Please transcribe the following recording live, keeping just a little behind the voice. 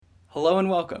Hello and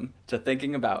welcome to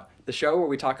Thinking About, the show where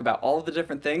we talk about all of the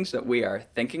different things that we are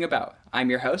thinking about. I'm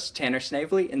your host, Tanner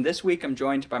Snavely, and this week I'm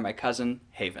joined by my cousin,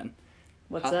 Haven.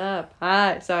 What's up?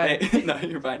 Hi. Sorry. Hey, no,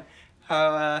 you're fine.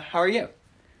 How are you?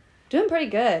 Doing pretty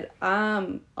good.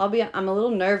 I'm a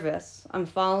little nervous. I'm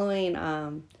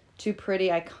following two pretty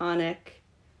iconic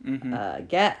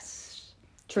guests,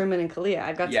 Truman and Kalia.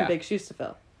 I've got some big shoes to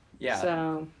fill. Yeah.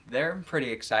 So they're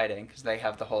pretty exciting because they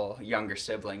have the whole younger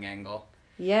sibling angle.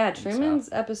 yeah, Truman's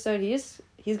episode, he's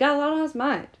got a lot on his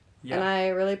mind. Yeah. And I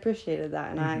really appreciated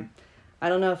that. And I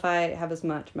don't know if I have as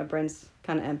much. My brain's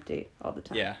kind of empty all the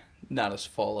time. Yeah. Not as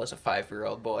full as a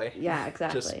 5-year-old boy. Yeah,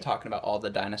 exactly. Just talking about all the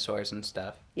dinosaurs and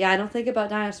stuff. Yeah, I don't think about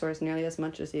dinosaurs nearly as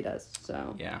much as he does,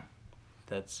 so. Yeah.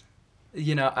 That's...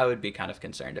 I would be kind of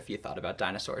concerned if you thought about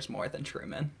dinosaurs more than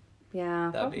Truman. Yeah,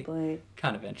 That'd probably. Be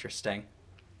kind of interesting.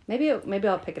 Maybe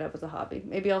I'll pick it up as a hobby.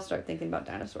 Maybe I'll start thinking about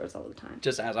dinosaurs all the time.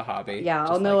 Just as a hobby. Yeah,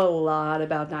 I'll know a lot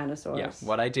about dinosaurs. Yeah,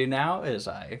 what I do now is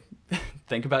I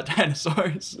think about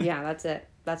dinosaurs. Yeah, that's it.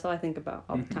 That's all I think about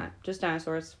all the time. Just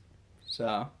dinosaurs.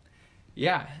 So,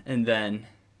 yeah, and then,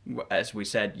 as we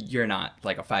said, you're not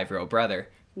like a 5-year-old brother,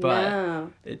 but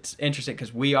No. It's interesting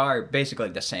because we are basically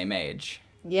the same age.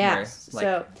 Yes. We're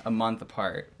like a month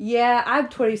apart. Yeah, I'm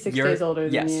 26 days older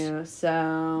than yes. you,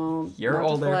 so... You're not to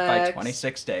older by flex.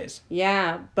 26 days.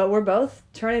 Yeah, but we're both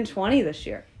turning 20 this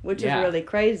year, which is really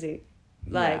crazy.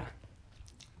 Like,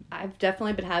 I've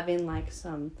definitely been having, like,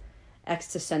 some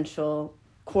existential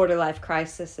quarter-life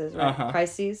crises,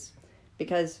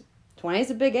 because 20 is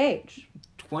a big age.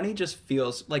 20 just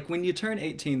feels... Like, when you turn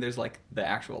 18, there's, like, the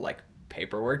actual, like,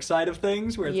 paperwork side of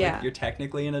things, where it's like you're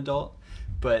technically an adult.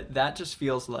 But that just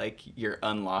feels like you're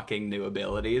unlocking new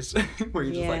abilities, where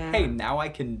you're just like, hey, now I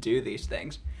can do these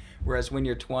things. Whereas when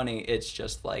you're 20, it's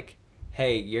just like,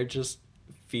 hey, you just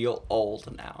feel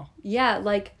old now. Yeah,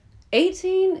 like,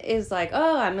 18 is like,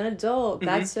 oh, I'm an adult.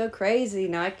 That's so crazy.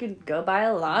 Now I could go buy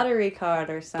a lottery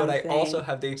card or something. But I also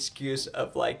have the excuse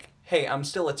of like, hey, I'm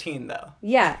still a teen, though.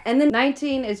 Yeah, and then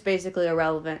 19 is basically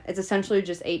irrelevant. It's essentially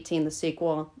just 18, the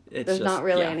sequel. There's not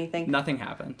really anything. Nothing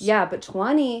happens. Yeah, but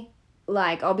 20...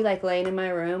 Like, I'll be, like, laying in my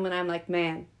room, and I'm like,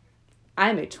 man,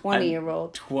 I'm a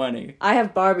 20-year-old. 20. I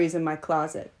have Barbies in my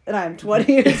closet, and I'm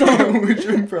 20 years old. We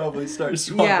should probably start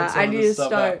swapping I need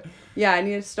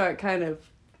to start kind of,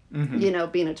 being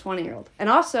a 20-year-old. And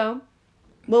also,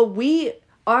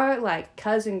 our, like,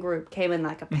 cousin group came in,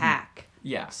 like, a pack.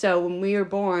 Yeah. So when we were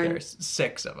born... There's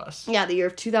 6 of us. Yeah, the year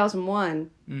of 2001,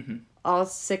 all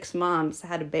 6 moms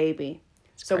had a baby.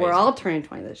 So crazy. We're all turning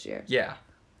 20 this year. Yeah.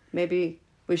 Maybe...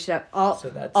 We should have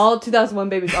all 2001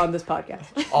 babies on this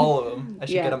podcast. All of them. I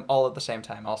should get them all at the same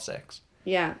time, all 6.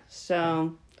 Yeah,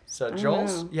 so... So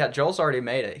Joel's already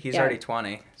made it. He's already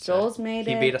 20. So Joel's made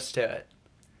it. He beat us to it.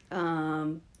 I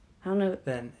don't know.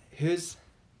 Then who's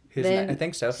then next? I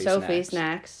think Sophie's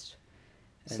next.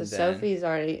 So then, Sophie's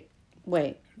already...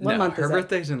 Wait, what month is it? Her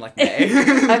birthday's in like May.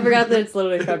 I forgot that it's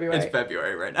literally February. It's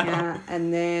February right now. Yeah,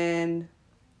 and then...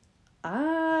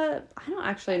 I don't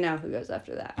actually know who goes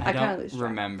after that. I kind of lose track.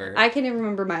 Remember. I can't even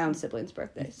remember my own siblings'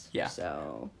 birthdays. Yeah.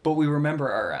 So. But we remember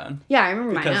our own. Yeah, I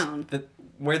remember my own.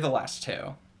 We're the last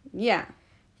 2. Yeah.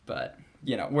 But,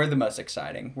 we're the most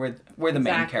exciting. We're the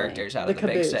main characters out of the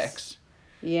big 6.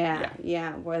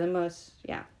 Yeah. We're the most,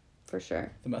 for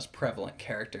sure. The most prevalent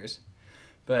characters.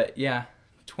 But,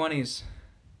 20's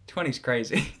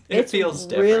crazy. It feels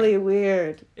different. It's really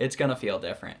weird. It's going to feel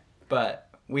different. But...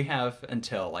 We have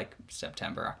until, like,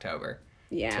 September, October.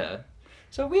 Yeah.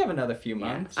 So we have another few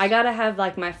months. I gotta have,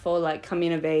 like, my full, like,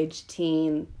 coming-of-age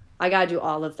teen... I gotta do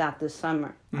all of that this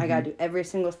summer. I gotta do every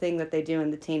single thing that they do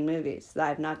in the teen movies that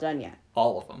I've not done yet.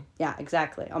 All of them. Yeah,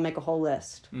 exactly. I'll make a whole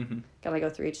list. Gotta go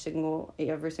through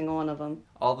every single one of them.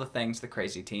 All the things the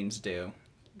crazy teens do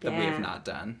that we have not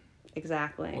done.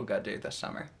 Exactly. We'll go do this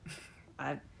summer.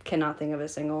 I cannot think of a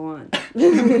single one.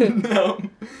 No.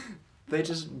 They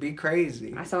just be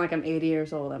crazy. I sound like I'm 80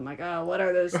 years old. I'm like, oh, what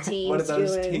are those teens doing? What do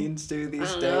those teens do these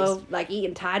days? I don't know, like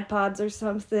eating Tide Pods or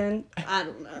something. I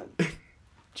don't know.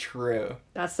 True.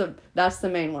 That's the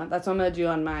main one. That's what I'm gonna do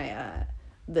on my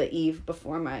the eve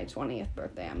before my 20th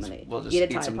birthday. We'll just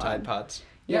eat some Tide Pods.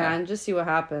 Yeah, and just see what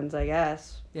happens, I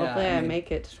guess. Yeah, hopefully I make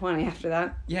it to 20 after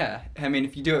that. Yeah, I mean,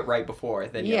 if you do it right before,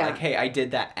 then you're like, hey, I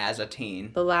did that as a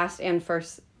teen. The last and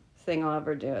first thing I'll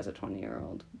ever do as a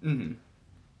 20-year-old.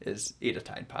 Is eat a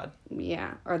Tide Pod.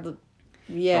 Yeah, The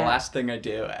last thing I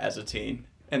do as a teen,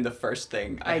 and the first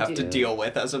thing I have to deal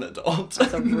with as an adult.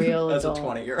 As a real as adult. a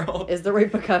 20-year-old. Is the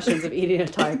repercussions of eating a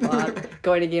Tide Pod.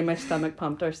 Going to get my stomach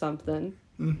pumped or something.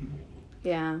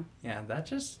 Yeah. Yeah,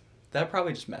 that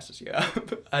probably just messes you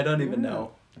up. I don't even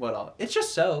know what all... It's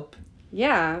just soap.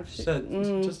 Yeah. So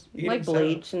just like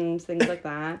bleach and things like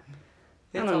that.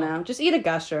 I don't know. Just eat a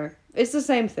Gusher. It's the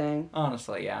same thing.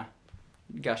 Honestly, yeah.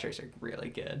 Gushers are really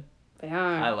good. They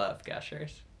are. I love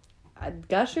Gushers.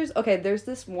 Gushers? Okay, there's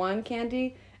this one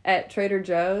candy at Trader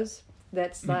Joe's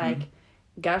that's like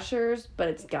Gushers, but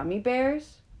it's gummy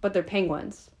bears, but they're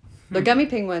penguins. They're gummy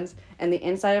penguins, and the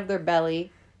inside of their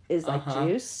belly is like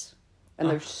juice, and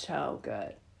they're so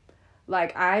good.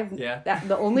 Like,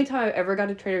 the only time I've ever gone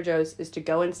to Trader Joe's is to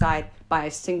go inside, buy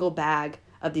a single bag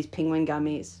of these penguin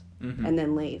gummies, and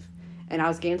then leave. And I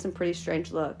was getting some pretty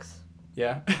strange looks.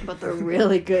 Yeah. But they're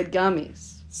really good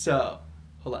gummies. So,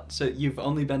 hold on. So you've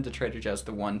only been to Trader Joe's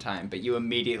the one time, but you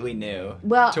immediately knew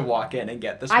to walk in and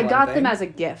get this I got them as a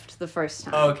gift the first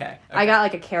time. Oh, okay. I got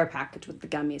like a care package with the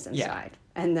gummies inside. Yeah.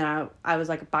 And then I was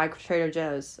like by Trader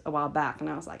Joe's a while back, and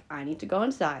I was like, I need to go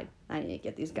inside. I need to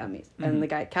get these gummies. And the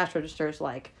guy at cash register is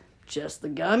like, just the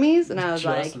gummies? And I was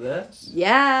just this?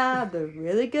 Yeah, they're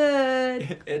really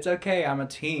good. It's okay, I'm a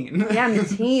teen. Yeah, I'm a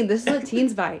teen. This is what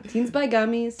teens buy. Teens buy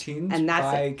gummies. Teens and that's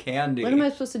buy candy. What am I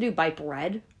supposed to do? Buy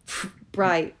bread?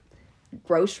 Buy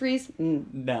groceries?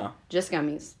 No. Just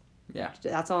gummies. Yeah.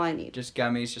 That's all I need. Just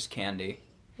gummies, just candy.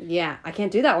 Yeah, I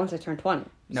can't do that once I turn 20.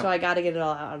 Nope. So I got to get it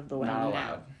all out of the way. Not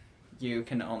allowed. You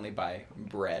can only buy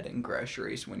bread and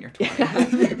groceries when you're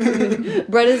 20.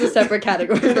 Bread is a separate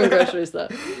category from groceries, though.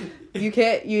 You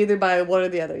either buy one or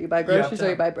the other. You buy groceries or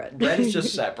you buy bread. Bread is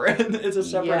just separate. It's a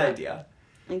separate idea.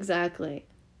 Exactly.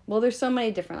 Well, there's so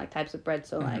many different types of bread,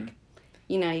 so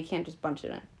you can't just bunch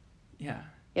it in. Yeah.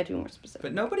 You have to be more specific.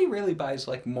 But nobody really buys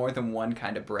more than one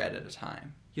kind of bread at a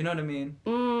time. You know what I mean?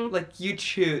 Like you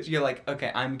choose. You're like,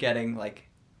 okay, I'm getting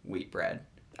wheat bread.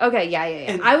 Okay, yeah.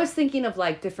 And I was thinking of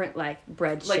different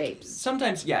bread shapes.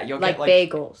 Sometimes, yeah, you'll get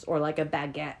bagels or a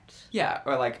baguette. Yeah,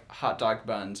 or hot dog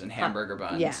buns and hamburger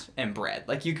buns and bread.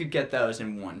 You could get those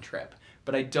in one trip.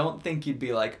 But I don't think you'd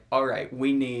be like, all right,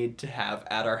 we need to have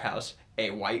at our house a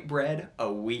white bread,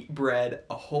 a wheat bread,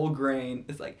 a whole grain.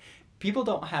 It's people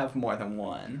don't have more than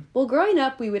one. Well, growing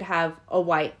up, we would have a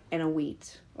white and a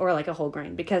wheat or a whole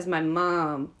grain because my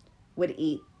mom would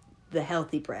eat the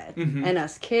healthy bread and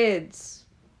us kids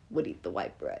would eat the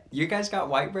white bread. You guys got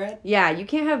white bread? Yeah, you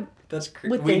can't have... That's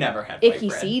we never had white bread. Icky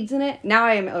seeds in it. Now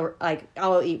I am,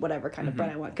 I'll eat whatever kind of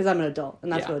bread I want, because I'm an adult, and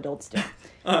that's what adults do.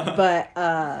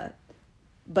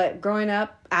 But growing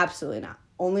up, absolutely not.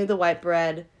 Only the white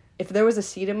bread. If there was a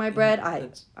seed in my bread, I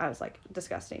was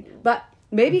disgusting. But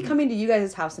maybe coming to you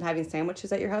guys' house and having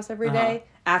sandwiches at your house every day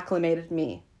acclimated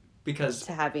me. Because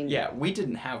to having we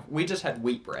just had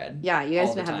wheat bread. Yeah, you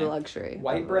guys didn't have the luxury.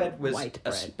 White bread was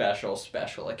a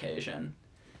special occasion.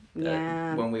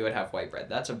 Yeah. When we would have white bread.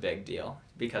 That's a big deal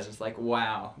because it's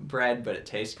wow, bread, but it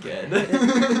tastes good.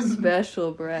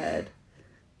 Special bread.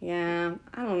 Yeah,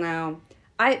 I don't know.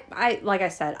 I like I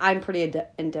said, I'm pretty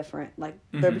indifferent.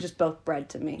 They're just both bread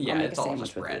to me. Yeah, I'll make it's a all sandwich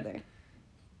just with bread. either.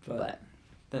 But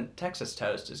then Texas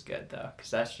toast is good though, because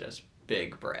that's just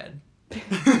big bread.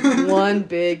 One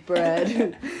big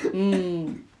bread.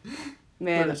 Man.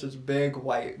 But it's just big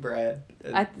white bread.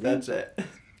 That's it.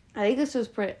 I think this is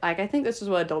pretty. I think this is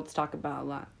what adults talk about a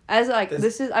lot. As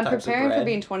I'm preparing for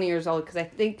being 20 years old because I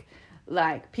think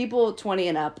people 20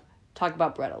 and up talk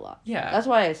about bread a lot. Yeah. That's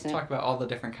why I assume. Talk about all the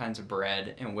different kinds of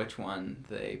bread and which one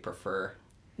they prefer.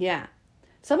 Yeah.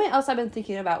 Something else I've been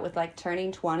thinking about with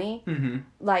turning 20.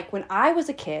 When I was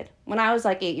a kid, when I was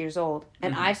 8 years old,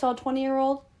 and I saw a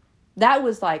 20-year-old. That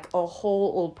was a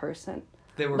whole old person.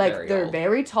 They were very they're old.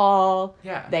 very tall.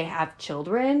 Yeah. They have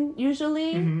children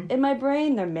usually in my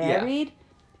brain. They're married.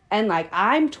 Yeah. And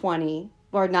I'm 20,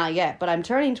 or not yet, but I'm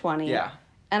turning 20. Yeah.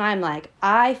 And I'm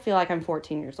I feel like I'm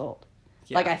 14 years old.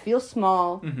 Yeah. I feel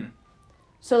small.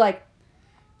 So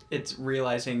it's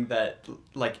realizing that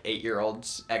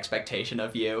 8-year-olds' expectation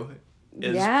of you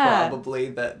is probably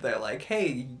that they're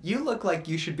hey, you look like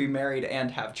you should be married and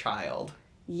have child.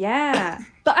 Yeah.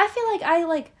 But I feel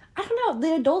I don't know,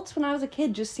 the adults when I was a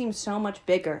kid just seemed so much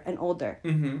bigger and older.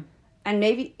 And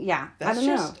maybe, I don't know. That's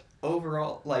just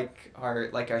overall,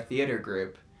 our theater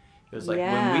group, it was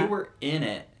when we were in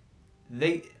it,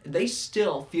 they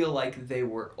still feel like they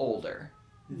were older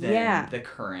than the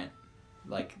current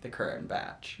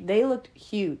batch. They looked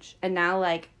huge. And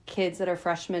now, kids that are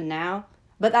freshmen now,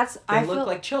 but they look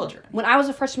like children. When I was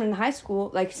a freshman in high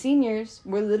school, seniors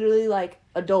were literally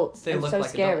adults. They look so like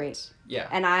scary. Adults. Yeah.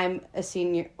 And I'm a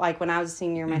senior. When I was a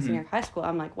senior in my senior high school,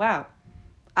 I'm wow,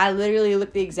 I literally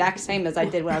look the exact same as I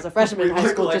did when I was a freshman in high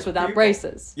school, just without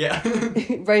braces. Yeah.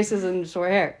 Braces and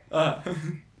short hair.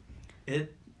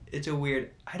 It's a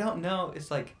weird. I don't know.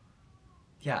 It's I'd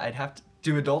have to.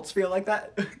 Do adults feel like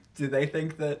that? Do they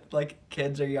think that, like,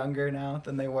 kids are younger now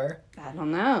than they were? I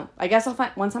don't know. I guess I'll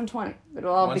find, once I'm 20,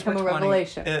 it'll all become a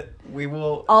revelation.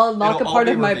 I'll unlock a part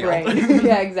of my brain.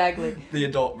 Yeah, exactly. The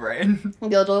adult brain.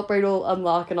 The adult brain will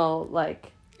unlock and I'll,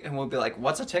 like... And we'll be like,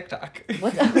 what's a TikTok?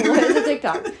 What is a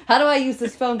TikTok? How do I use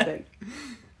this phone thing?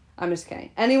 I'm just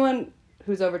kidding. Anyone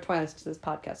who's over 20 listens to this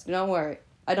podcast, don't worry.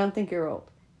 I don't think you're old.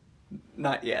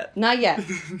 Not yet. Not yet.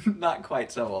 Not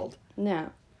quite so old. No.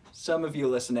 Some of you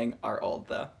listening are old,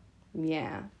 though.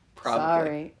 Yeah. Probably.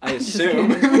 Sorry. I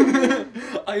assume.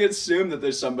 I assume that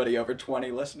there's somebody over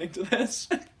 20 listening to this.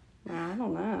 I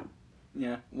don't know.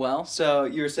 Yeah. Well, so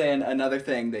you were saying another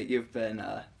thing that you've been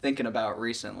thinking about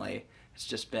recently has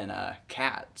just been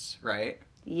cats, right?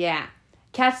 Yeah.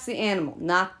 Cats the animal,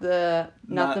 not the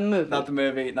movie. Not the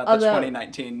movie, not the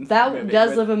 2019 that movie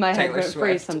does live in my head Taylor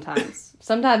rent-free Swift. sometimes.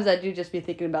 Sometimes I do just be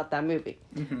thinking about that movie.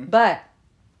 Mm-hmm. But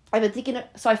I've been thinking...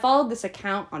 So I followed this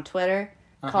account on Twitter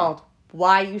called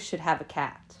Why You Should Have a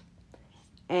Cat.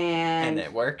 And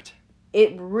it worked?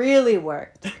 It really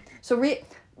worked. So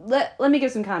let me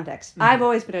give some context. Mm-hmm. I've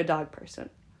always been a dog person.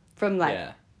 From,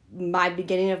 my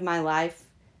beginning of my life,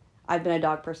 I've been a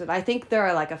dog person. I think there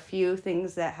are, a few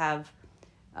things that have...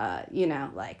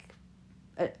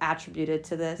 attributed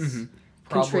to this,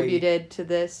 contributed to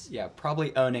this. Yeah,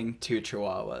 probably owning 2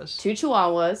 Chihuahuas. 2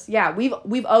 Chihuahuas. Yeah,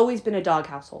 we've always been a dog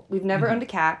household. We've never owned a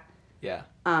cat. Yeah.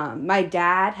 My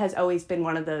dad has always been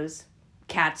one of those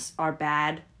cats are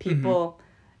bad people,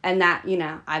 and that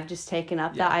I've just taken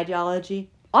up that ideology.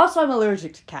 Also, I'm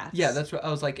allergic to cats. Yeah, that's what I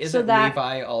was like. Isn't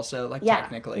Levi also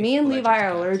technically? Me and Levi are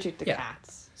allergic to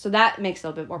cats. So that makes it a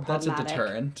little bit more problematic. That's a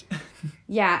deterrent.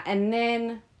 Yeah, and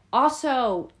then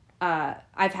also,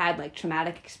 I've had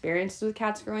traumatic experiences with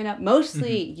cats growing up.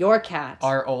 Mostly your cat.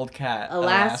 Our old cat,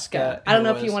 Alaska. I don't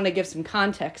know if you want to give some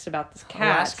context about this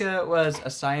cat. Alaska was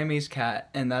a Siamese cat,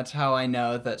 and that's how I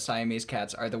know that Siamese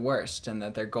cats are the worst, and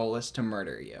that their goal is to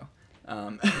murder you.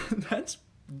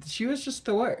 She was just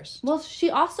the worst. Well, she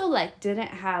also didn't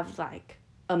have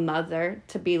a mother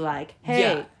to be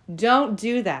hey, don't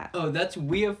do that. Oh,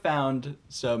 we have found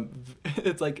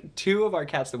it's 2 of our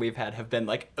cats that we've had have been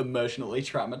emotionally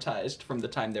traumatized from the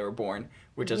time they were born,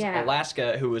 which is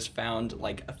Alaska, who was found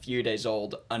a few days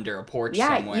old under a porch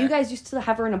somewhere. Yeah, you guys used to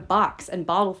have her in a box and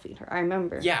bottle feed her. I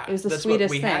remember. Yeah, it was the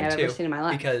sweetest thing I've ever seen in my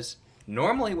life. Because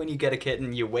normally when you get a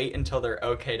kitten, you wait until they're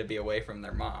okay to be away from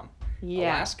their mom.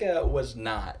 Yeah. Alaska was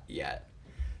not yet.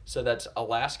 So that's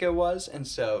Alaska was, and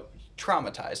so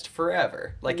traumatized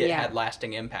forever. It had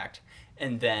lasting impact.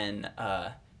 And then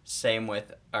same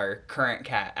with our current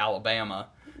cat, Alabama.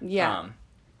 Yeah.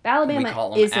 Alabama we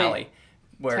call him isn't Allie,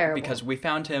 terrible. Because we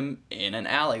found him in an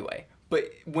alleyway. But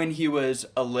when he was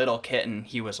a little kitten,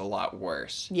 he was a lot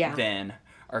worse than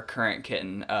our current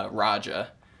kitten,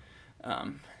 Raja.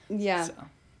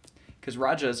 Because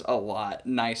Raja's a lot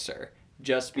nicer,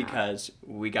 just because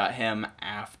we got him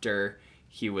after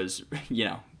he was,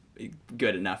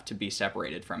 good enough to be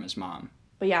separated from his mom.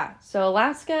 But yeah, so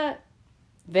Alaska,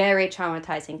 very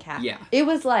traumatizing cat. Yeah. It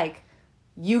was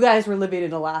you guys were living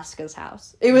in Alaska's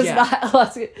house. It was not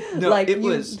Alaska. No, it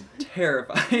was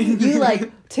terrifying.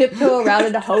 You tiptoe around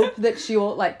in the hope that she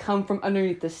won't come from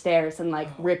underneath the stairs and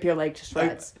rip your leg to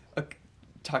shreds.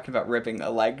 Talking about ripping a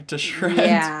leg to shreds.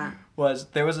 Yeah.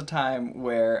 There was a time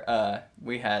where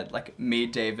we had me,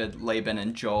 David, Laban,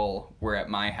 and Joel were at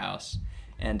my house.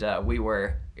 And we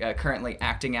were currently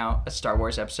acting out a Star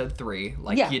Wars Episode 3,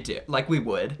 you do, we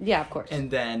would. Yeah, of course.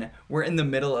 And then we're in the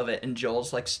middle of it, and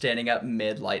Joel's standing up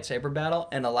mid lightsaber battle,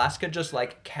 and Alaska just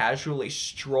casually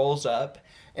strolls up,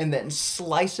 and then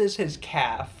slices his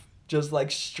calf, just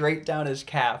straight down his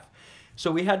calf.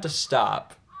 So we had to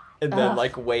stop, and then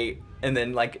wait, and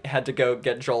then had to go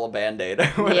get Joel a Band-Aid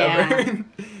or whatever. Yeah.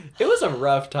 It was a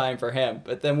rough time for him,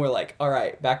 but then we're all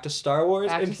right, back to Star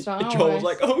Wars. And Joel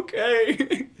was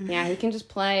okay. Yeah, he can just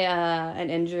play an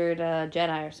injured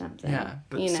Jedi or something. Yeah,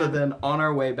 but so then on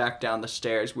our way back down the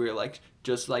stairs, we were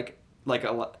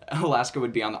Alaska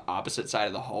would be on the opposite side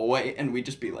of the hallway, and we'd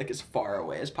just be as far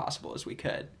away as possible as we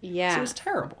could. Yeah. So it was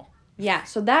terrible. Yeah,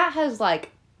 so that has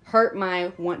hurt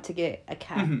my want to get a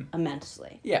cat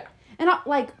immensely. Yeah. And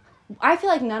I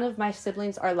feel none of my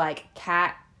siblings are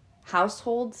cat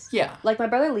households. Yeah. My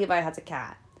brother Levi has a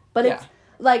cat. But it's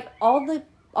all my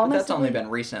that's siblings, only been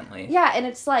recently. Yeah, and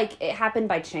it's it happened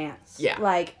by chance.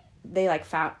 Yeah. They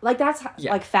found that's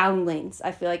foundlings.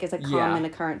 I feel is a common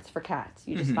occurrence for cats.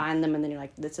 You just find them and then you're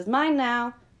this is mine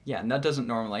now. Yeah, and that doesn't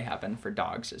normally happen for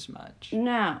dogs as much.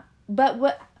 No.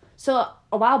 But so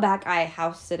a while back I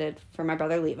house sitted for my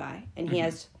brother Levi, and he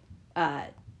has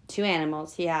 2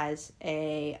 animals. He has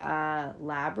a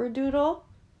Labradoodle,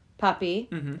 puppy,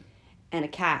 and a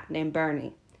cat named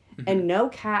Bernie. And no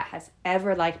cat has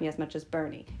ever liked me as much as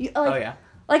Bernie.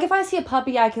 Like, if I see a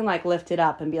puppy, I can, like, lift it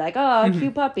up and be like, oh,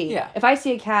 cute puppy. Yeah. If I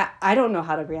see a cat, I don't know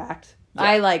how to react. Yeah.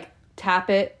 I, like, tap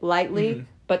it lightly,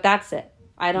 but that's it.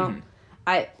 I don't...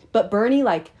 But Bernie,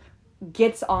 like,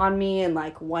 gets on me and,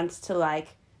 like, wants to, like,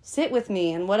 sit with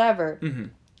me and whatever.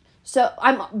 So,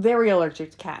 I'm very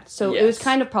allergic to cats. So, it was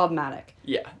kind of problematic.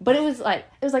 Yeah. But it was like,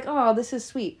 oh, this is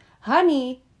sweet.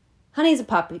 Honey's a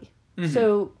puppy.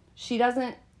 So, she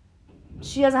doesn't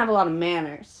have a lot of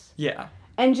manners. Yeah.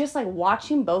 And just, like,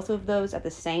 watching both of those at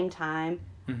the same time,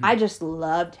 I just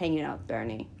loved hanging out with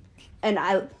Bernie. And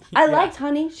I liked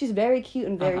Honey. She's very cute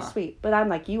and very sweet. But I'm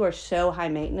like, you are so high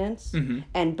maintenance.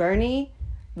 And Bernie,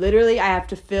 literally, I have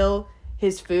to fill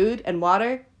his food and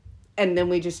water, and then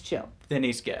we just chill. Then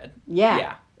he's good.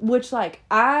 Yeah. Which, like,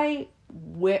 I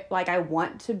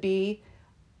want to be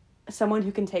someone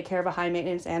who can take care of a high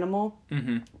maintenance animal.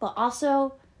 But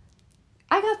also...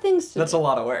 I got things to do. That's a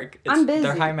lot of work. I'm busy.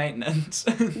 They're high maintenance.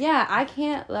 Yeah, I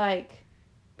can't, like,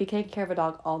 be taking care of a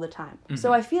dog all the time.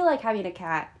 So I feel like having a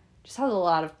cat just has a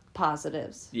lot of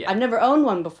positives. Yeah. I've never owned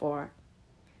one before.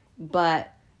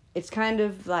 But it's kind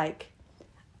of like,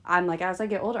 I'm like, as I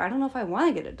get older, I don't know if I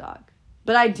want to get a dog.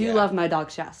 But I do love my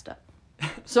dog, Shasta.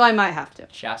 So I might have to.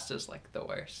 Shasta's, like, the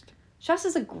worst.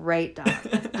 Shasta's a great dog.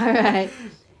 All right.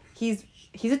 He's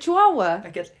a Chihuahua.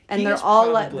 I guess. And they're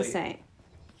all, like, the same.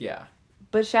 Yeah.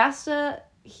 But Shasta,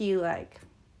 he's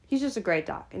just a great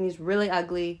dog. And he's really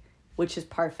ugly, which is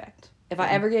perfect. If I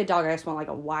ever get a dog, I just want, like,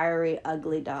 a wiry,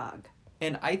 ugly dog.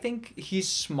 And I think he's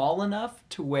small enough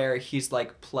to where he's,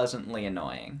 like, pleasantly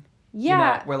annoying.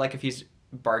 Yeah. You know, where, like, if he's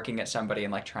barking at somebody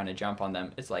and, like, trying to jump on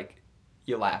them, it's like,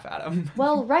 you laugh at him.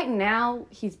 Well, right now,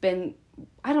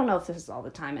 I don't know if this is all the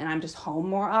time, and I'm just home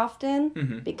more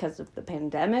often because of the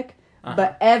pandemic.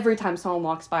 But every time someone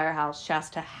walks by our house,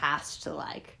 Shasta has to,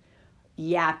 like...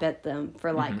 yap at them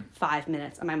for like 5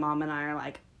 minutes, and my mom and I are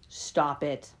like, stop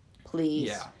it, please.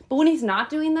 Yeah. But when he's not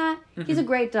doing that, he's a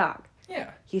great dog. Yeah.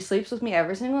 He sleeps with me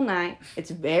every single night. It's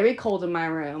very cold in my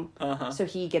room, so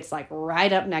he gets like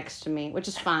right up next to me, which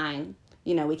is fine.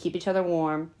 You know, we keep each other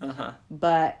warm.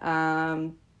 But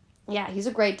yeah, he's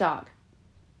a great dog.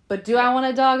 But do I want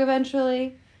a dog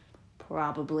eventually?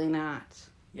 Probably not.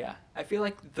 Yeah, I feel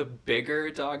like the bigger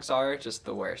dogs are, just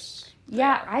the worse.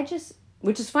 Yeah,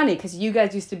 which is funny, because you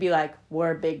guys used to be like, we're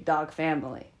a big dog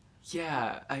family.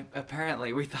 Yeah,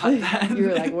 apparently we thought that. You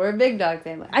were like, we're a big dog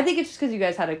family. I think it's just because you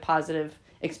guys had a positive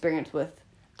experience with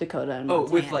Dakota and Montana.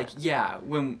 Oh, with like,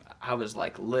 when I was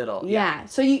like little. Yeah,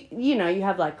 so you know, you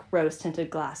have like rose-tinted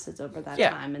glasses over that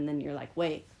time, and then you're like,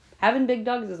 wait, having big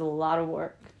dogs is a lot of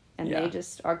work, and they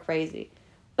just are crazy.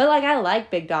 But like, I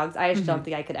like big dogs. I just don't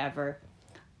think I could ever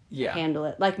handle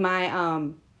it. Like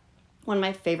my one of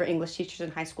my favorite English teachers in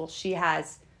high school, she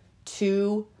has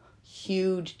 2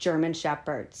 huge German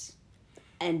Shepherds.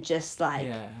 And just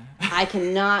like, I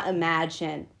cannot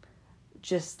imagine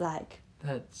just like...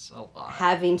 That's a lot.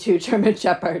 Having 2 German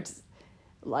Shepherds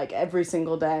like every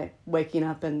single day, waking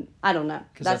up and... I don't know.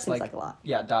 That seems like a lot.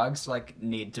 Yeah, dogs like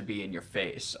need to be in your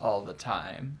face all the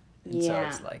time. And so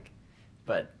it's like...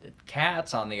 But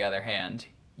cats, on the other hand,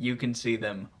 you can see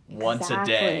them once a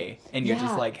day, and you're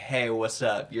just like, hey, what's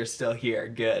up? You're still here.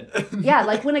 Good. Yeah,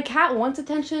 like when a cat wants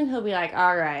attention, he'll be like,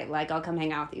 all right, like, I'll come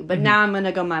hang out with you. But now I'm going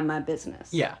to go mind my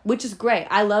business. Yeah. Which is great.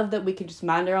 I love that we can just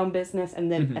mind our own business, and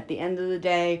then at the end of the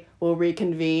day, we'll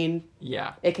reconvene.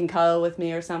 Yeah. It can cuddle with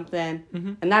me or something.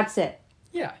 And that's it.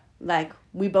 Yeah. Like,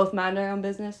 we both mind our own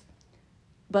business.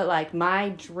 But, like, my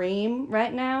dream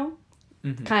right now,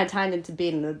 kind of tied into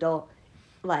being an adult,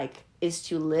 like, is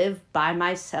to live by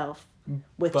myself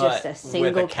with just a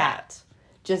single cat.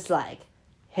 Just like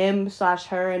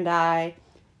him/her and I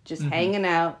just hanging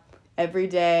out every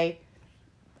day.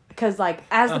 Because like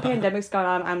as the pandemic's gone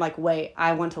on, I'm like, wait,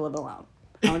 I want to live alone.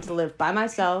 I want to live by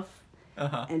myself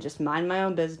and just mind my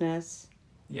own business.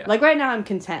 Yeah. Like right now I'm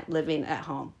content living at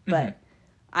home, but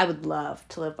I would love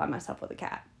to live by myself with a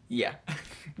cat. Yeah.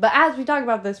 But as we talk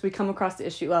about this, we come across the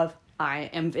issue of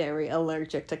I am very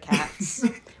allergic to cats,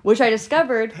 which I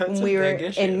discovered when we were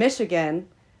in Michigan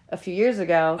a few years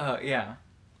ago. Oh, yeah.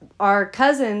 Our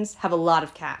cousins have a lot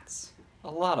of cats.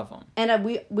 A lot of them. And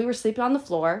we were sleeping on the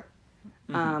floor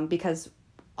because,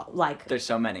 like... There's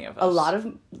so many of us. A lot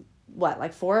of,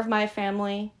 like 4 of my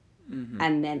family,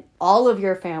 and then all of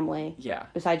your family. Yeah.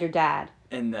 Besides your dad.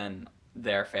 And then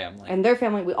their family. And their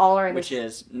family, we all are in Which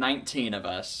is 19 of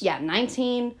us. Yeah,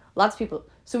 19. Lots of people.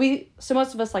 So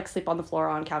most of us like sleep on the floor or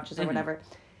on couches or whatever.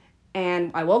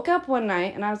 And I woke up one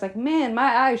night and I was like, man,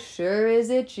 my eye sure is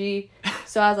itchy.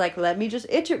 So I was like, let me just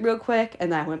itch it real quick. And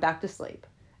then I went back to sleep.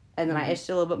 And then I itched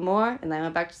a little bit more, and then I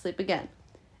went back to sleep again.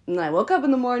 And then I woke up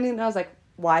in the morning, and I was like,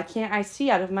 why can't I see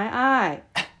out of my eye?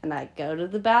 And I go to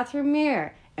the bathroom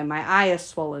mirror, and my eye is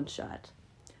swollen shut.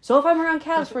 So if I'm around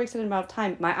cats for an extended amount of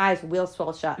time, my eyes will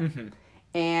swell shut.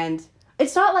 And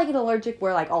it's not like an allergic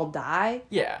where, like, I'll die.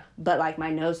 Yeah. But, like, my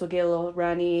nose will get a little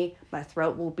runny, my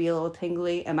throat will be a little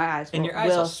tingly, and my eyes will... And your eyes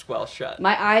will swell shut.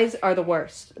 My eyes are the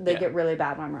worst. They get really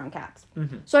bad when I'm around cats.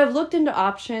 So I've looked into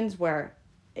options where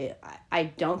I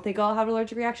don't think I'll have an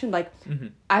allergic reaction. Like,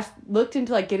 I've looked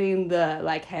into, like, getting the,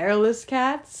 like, hairless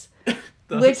cats.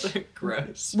 Those are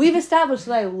gross. We've established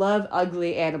that I love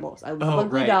ugly animals. I love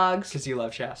ugly dogs. Because you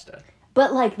love Shasta.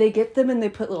 But, like, they get them and they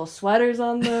put little sweaters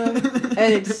on them.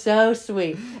 And it's so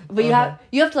sweet. But you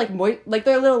have to, like,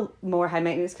 they're a little more high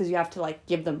maintenance because you have to, like,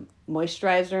 give them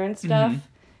moisturizer and stuff.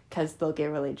 Because they'll get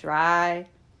really dry.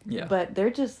 Yeah. But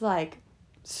they're just, like,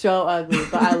 so ugly.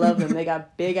 But I love them. They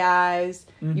got big eyes.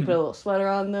 You put a little sweater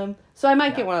on them. So I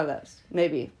might get one of those.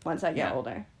 Maybe. Once I get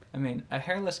older. I mean, a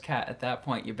hairless cat, at that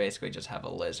point, you basically just have a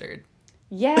lizard.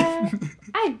 Yeah,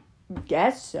 I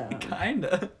guess so.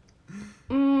 Kinda.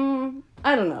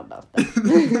 I don't know about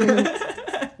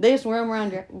that. They just roam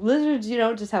around. Lizards, you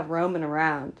don't just have roaming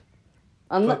around.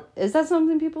 Is that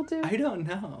something people do? I don't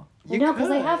know. Because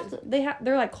they have to.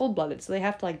 They're like cold-blooded, so they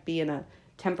have to like be in a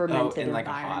temperamented in like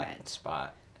environment. a hot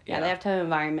spot. Yeah, they have to have an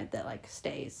environment that like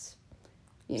stays.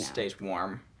 Stays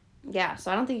warm. Yeah,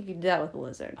 so I don't think you could do that with a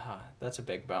lizard. That's a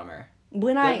big bummer.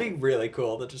 That'd be really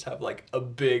cool to just have like a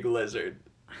big lizard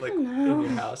like in your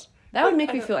house. That would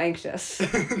make me feel anxious.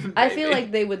 I feel like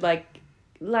they would I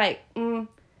don't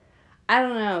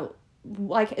know.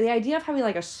 Like the idea of having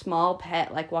like a small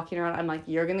pet like walking around, I'm like,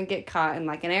 you're gonna get caught in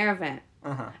like an air vent.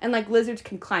 And like lizards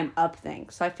can climb up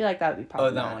things, so I feel like that would be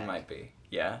problematic. Oh, that one might be.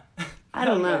 Yeah. I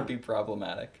don't know. That might be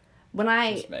problematic. When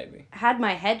I had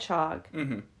my hedgehog,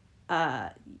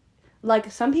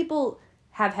 like some people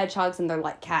have hedgehogs and they're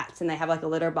like cats and they have like a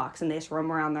litter box and they just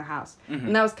roam around their house.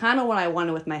 And that was kind of what I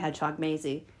wanted with my hedgehog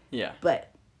Maisie. Yeah.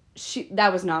 But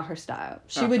that was not her style.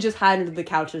 She would just hide under the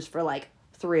couches for like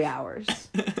 3 hours.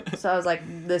 So I was like,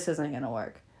 this isn't going to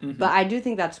work. But I do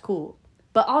think that's cool.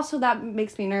 But also that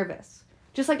makes me nervous.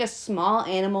 Just like a small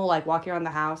animal like walking around the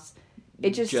house.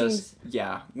 It just seems...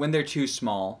 Yeah, when they're too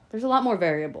small. There's a lot more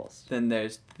variables. Then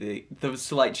there's the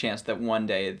slight chance that one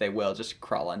day they will just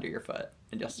crawl under your foot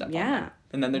and just step on them.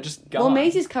 And then they're just gone. Well,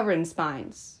 Maisie's covered in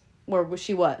spines. Or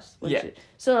she was.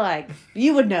 So, like,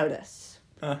 you would notice.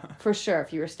 For sure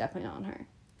if you were stepping on her.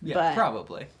 Yeah,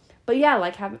 probably. But yeah,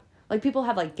 like people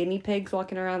have like guinea pigs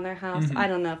walking around their house. I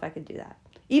don't know if I could do that.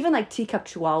 Even like teacup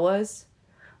chihuahuas.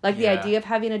 Like, the idea of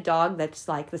having a dog that's,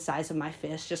 like, the size of my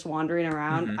fist just wandering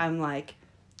around, I'm like,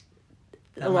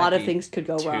 a lot of things could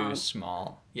go wrong. Too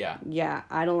small. Yeah. Yeah,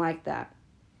 I don't like that.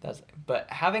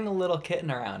 But having a little kitten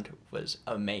around was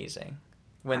amazing.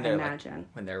 When they're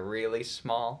when they're really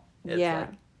small.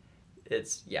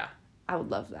 It's I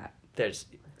would love that.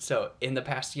 So, in the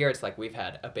past year, it's like we've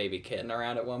had a baby kitten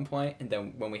around at one point, and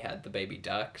then when we had the baby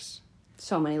ducks...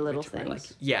 So many little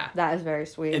things. That is very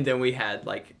sweet. And then we had,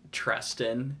 like,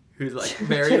 Treston, who's, like,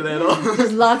 very little.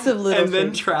 There's lots of little And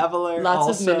then Traveler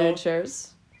Lots of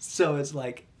miniatures. So it's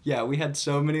like, we had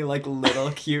so many, like, little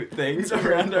cute things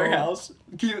around our house.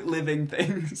 Cute living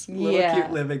things.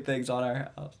 Cute living things on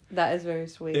our house. That is very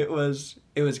sweet. It was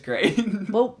great.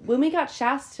 Well, when we got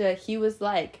Shasta, he was,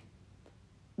 like...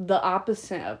 the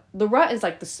opposite of the Rut is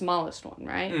like the smallest one,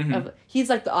 right? He's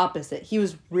like the opposite. He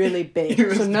was really big,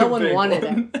 so no one wanted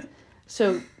him.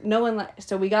 So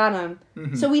we got him.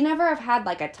 So we never have had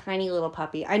like a tiny little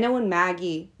puppy. I know when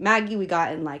Maggie we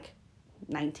got in like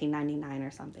 1999 or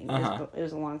something. It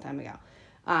was a long time ago.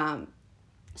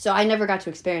 So I never got to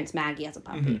experience Maggie as a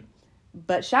puppy.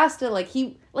 But Shasta,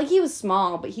 he was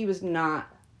small, but he was not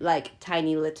like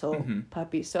tiny little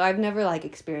puppy. So I've never like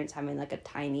experienced having like a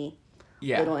tiny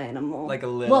little animal. Like a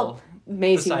little... Well,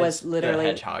 Maisie was literally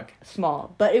hedgehog.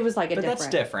 Small. But it was like But that's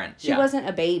different. She wasn't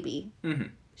a baby.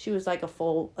 She was like a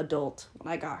full adult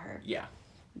when I got her. Yeah.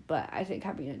 But I think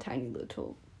having a tiny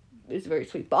little is very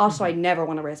sweet. But also I never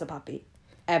want to raise a puppy.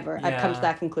 Ever. Yeah. I've come to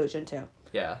that conclusion too.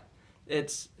 Yeah.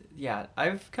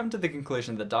 I've come to the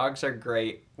conclusion that dogs are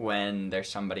great when they're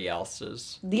somebody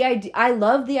else's. I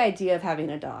love the idea of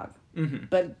having a dog.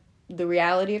 But the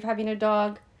reality of having a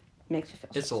dog makes me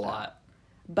feel It's a lot.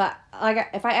 But, like,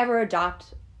 if I ever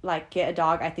get a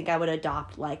dog, I think I would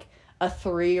adopt, like, a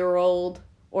 3-year-old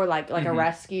or, like a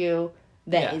rescue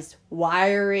that is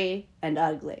wiry and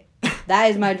ugly. That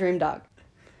is my dream dog.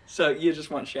 So, you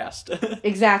just want Shasta.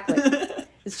 Exactly.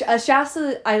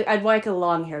 Shasta, I'd like a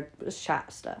long-haired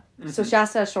Shasta. So,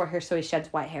 Shasta has short hair, so he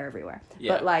sheds white hair everywhere.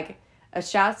 Yeah. But, like, A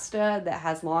Shasta that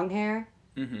has long hair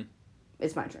Mm-hmm.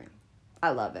 is my dream. I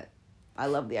love it. I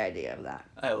love the idea of that.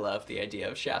 I love the idea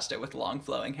of Shasta with long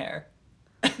flowing hair.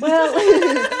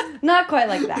 Well, not quite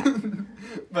like that.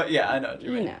 But yeah, I know what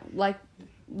you mean. You know, like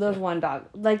those one dog,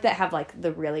 like that have like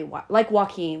the really, like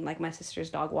Joaquin, like my sister's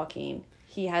dog Joaquin.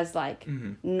 He has like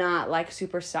not like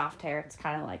super soft hair. It's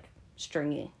kind of like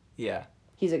stringy. Yeah.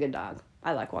 He's a good dog.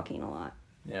 I like Joaquin a lot.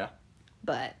 Yeah.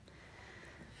 But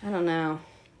I don't know.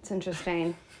 It's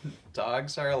interesting.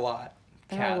 Dogs are a lot.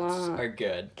 Cats are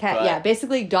good. Yeah,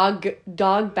 basically dog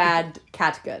bad,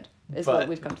 cat good is what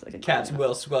we've come to the conclusion. Cats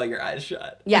will swell your eyes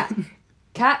shut. Yeah.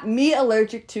 Me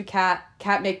allergic to cat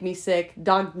make me sick,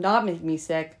 dog not make me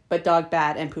sick, but dog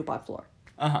bad and poop on floor.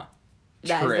 Uh-huh.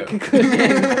 That True. is the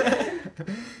conclusion.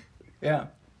 Yeah.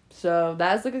 So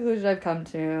that's the conclusion I've come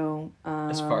to.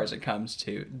 As far as it comes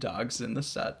to dogs and the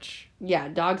such. Yeah,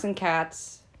 dogs and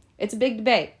cats. It's a big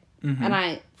debate. Mm-hmm. And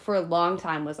I, for a long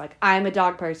time, was like, I'm a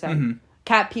dog person.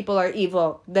 Cat people are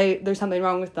evil. There's something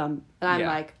wrong with them. And I'm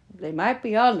like, they might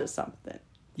be onto something.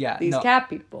 Yeah. These cat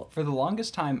people. For the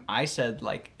longest time, I said,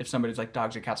 like, if somebody's like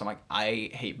dogs or cats, I'm like, I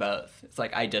hate both. It's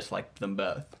like, I dislike them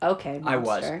both. Okay, monster. I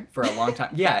was for a long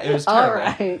time. Yeah, it was terrible.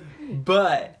 All right.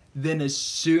 But then as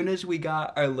soon as we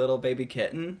got our little baby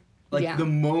kitten, like the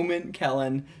moment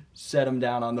Kellen set him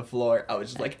down on the floor, I was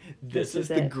just like, this is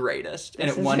the greatest. And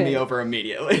it won me over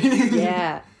immediately.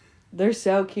 Yeah. They're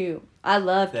so cute. I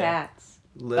love cats.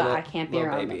 But I can't be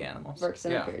around baby them animals. for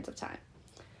extended periods of time.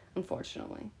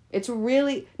 Unfortunately. It's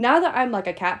really, now that I'm like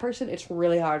a cat person, it's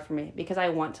really hard for me because I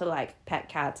want to like pet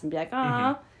cats and be like,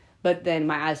 ah. But then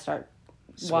my eyes start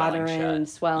watering and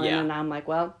swelling and I'm like,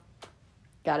 well,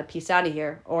 gotta piece out of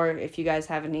here. Or if you guys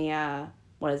have any,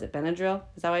 what is it, Benadryl?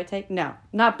 Is that what I take? No,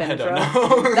 not Benadryl. I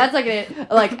don't know. That's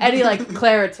like any like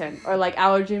Claritin or like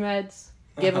allergy meds.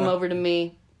 Give them over to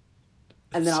me.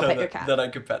 And then I'll pet your cat. Then I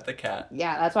could pet the cat.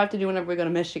 Yeah, that's what I have to do whenever we go to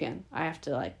Michigan. I have to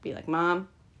like be like, Mom,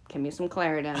 give me some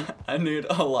Claritin. I need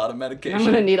a lot of medication. I'm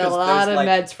gonna need a lot of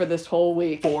meds for this whole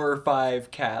week. 4 or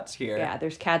 5 cats here. Yeah,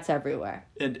 there's cats everywhere.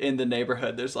 In the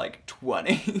neighborhood, there's like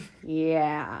 20.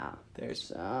 Yeah. There's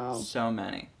so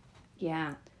many.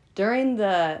 Yeah.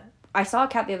 I saw a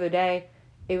cat the other day.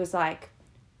 It was like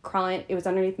crawling. It was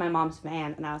underneath my mom's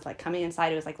van, and I was like coming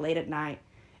inside. It was like late at night,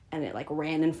 and it like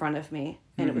ran in front of me,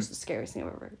 and it was the scariest thing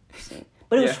I've ever seen.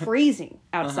 But it was freezing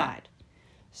outside.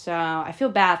 So I feel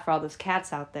bad for all those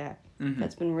cats out there.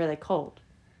 It's been really cold.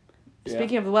 Yeah.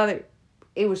 Speaking of the weather,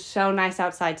 it was so nice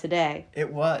outside today.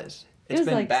 It was. It's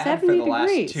been like bad for the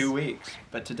last 2 weeks,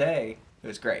 but today it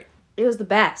was great. It was the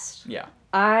best. Yeah.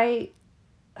 I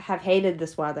have hated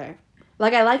this weather.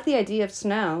 Like, I like the idea of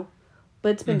snow, but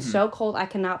it's been so cold I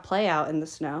cannot play out in the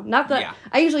snow. Not that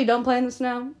I usually don't play in the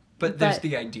snow. But there's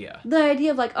the idea. The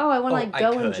idea of like, I want to like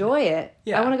go enjoy it.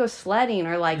 Yeah. I want to go sledding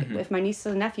or like if my nieces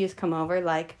and nephews come over,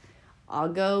 like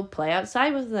I'll go play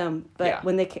outside with them. But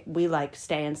when we like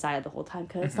stay inside the whole time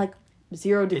because it's like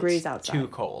 0 degrees outside. Too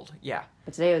cold. Yeah.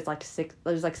 But today it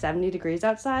was like 70 degrees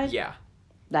outside. Yeah.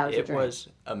 That was It was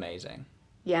amazing.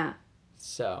 Yeah.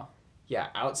 So, yeah,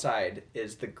 outside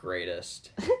is the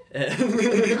greatest. When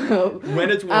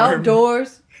it's warm.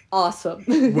 Outdoors, awesome.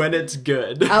 When it's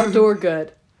good. Outdoor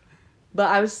good. But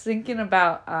I was thinking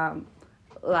about,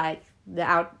 like, the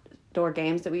outdoor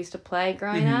games that we used to play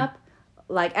growing up.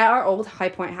 Like, at our old High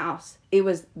Point house, it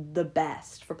was the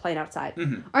best for playing outside.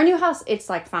 Our new house, it's,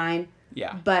 like, fine.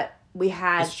 Yeah. But we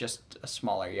had... It's just a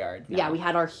smaller yard now. Yeah, we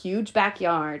had our huge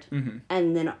backyard.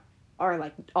 And then our,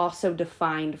 like, also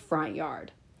defined front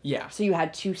yard. Yeah. So you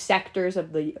had 2 sectors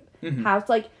of the house.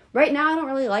 Like, right now I don't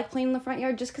really like playing in the front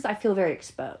yard just because I feel very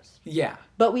exposed. Yeah.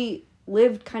 But we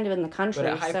lived kind of in the country.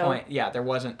 But at High Point, there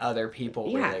wasn't other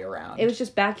people really around. It was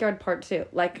just backyard part 2.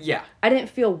 Like, yeah. I didn't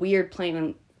feel weird playing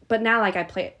in... But now, like, I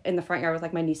play in the front yard with,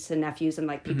 like, my nieces and nephews, and,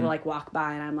 like, people, like, walk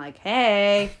by, and I'm like,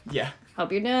 hey. Yeah.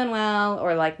 Hope you're doing well.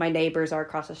 Or, like, my neighbors are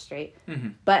across the street.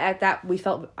 But at that,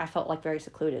 I felt, like, very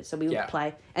secluded. So we would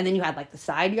play. And then you had, like, the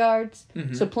side yards.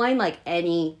 So playing, like,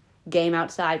 any game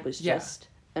outside was just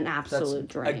an absolute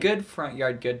dream. A good front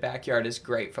yard, good backyard is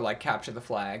great for, like, capture the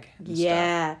flag and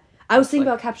stuff. I was thinking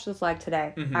about capture the flag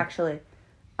today, actually.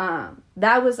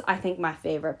 That was, I think, my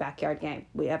favorite backyard game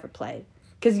we ever played.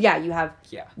 Because, you have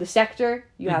the sector,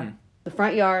 you have the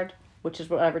front yard, which is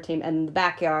whatever team, and the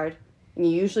backyard. And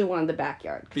you usually wanted the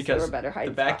backyard because they were better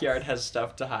hiding the backyard has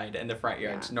stuff to hide, and the front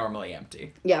yard's normally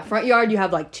empty. Yeah, front yard, you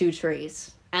have, like, 2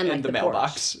 trees. And like, the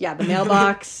mailbox. Yeah, the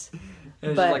mailbox. It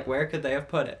was just like, where could they have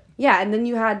put it? Yeah, and then we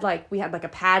had like a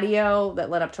patio that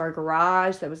led up to our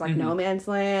garage that was like no man's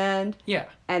land. Yeah.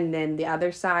 And then the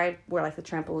other side where like the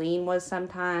trampoline was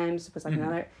sometimes was like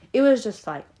another. It was just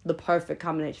like the perfect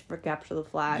combination for Capture the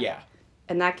Flag. Yeah.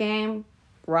 And that game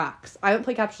rocks. I haven't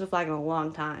played Capture the Flag in a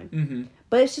long time. Mm-hmm.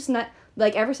 But it's just not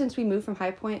like ever since we moved from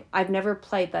High Point, I've never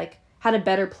played like had a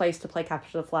better place to play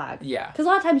Capture the Flag. Yeah. Because a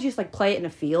lot of times you just like play it in a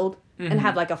field and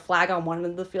have like a flag on one end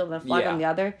of the field and a flag on the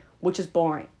other, which is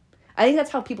boring. I think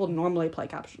that's how people normally play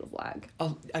Capture the Flag.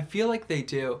 I feel like they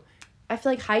do. I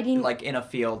feel like hiding... Like, in a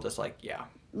field, just like, yeah.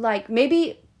 Like,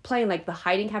 maybe playing, like, the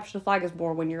hiding Capture the Flag is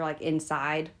more when you're, like,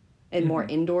 inside and more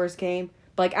indoors game.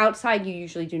 But, like, outside, you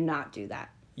usually do not do that.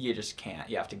 You just can't.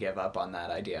 You have to give up on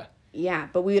that idea. Yeah,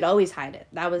 but we would always hide it.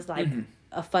 That was, like,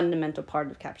 a fundamental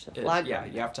part of Capture the Flag. Yeah,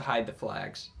 you have to hide the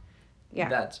flags.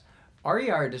 Yeah. Our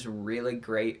yard is really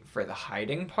great for the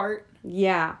hiding part.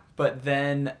 Yeah. But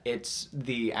then it's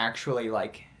the actually,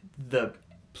 like, the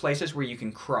places where you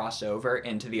can cross over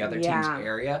into the other team's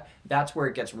area. That's where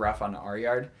it gets rough on our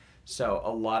yard. So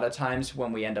a lot of times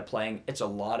when we end up playing, it's a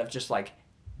lot of just, like,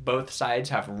 both sides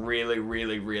have really,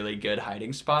 really, really good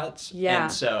hiding spots. Yeah.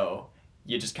 And so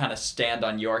you just kind of stand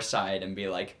on your side and be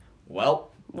like, well,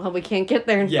 we can't get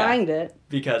there and find it.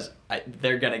 Because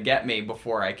they're going to get me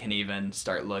before I can even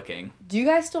start looking. Do you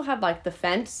guys still have, like, the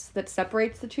fence that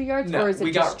separates the 2 yards? No, or is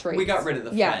it just trees? We got rid of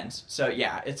the fence. So,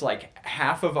 yeah, it's like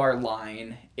half of our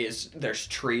line there's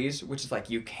trees, which is like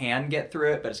you can get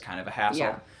through it, but it's kind of a hassle.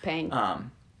 Yeah, pain.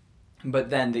 But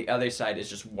then the other side is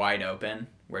just wide open,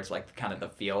 where it's like kind of the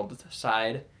field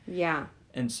side. Yeah.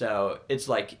 And so it's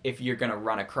like if you're going to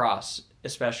run across,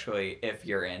 especially if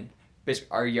you're in...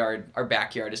 Basically, our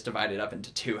backyard is divided up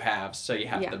into 2 halves. So you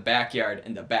have the backyard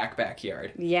and the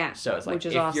backyard. Yeah. So it's like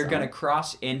if you're going to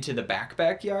cross into the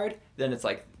backyard, then it's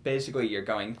like basically you're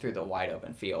going through the wide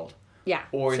open field. Yeah.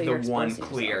 Or so the one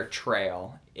clear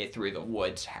trail through the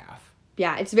woods half.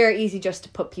 Yeah, it's very easy just to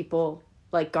put people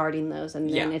like guarding those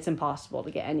and then it's impossible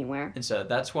to get anywhere. And so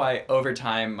that's why over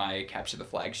time my Capture the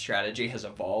Flag strategy has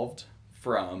evolved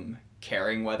from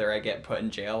caring whether I get put in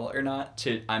jail or not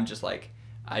to I'm just like...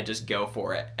 I just go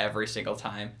for it every single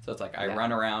time. So it's like I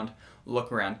run around,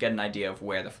 look around, get an idea of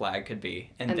where the flag could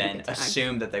be, and then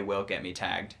assume that they will get me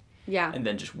tagged. Yeah. And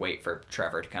then just wait for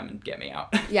Trevor to come and get me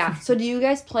out. Yeah. So do you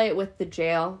guys play it with the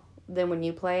jail then when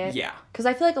you play it? Yeah. Because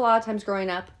I feel like a lot of times growing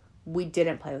up, we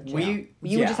didn't play with jail.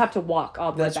 You would just have to walk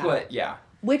all the way back.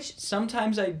 Which...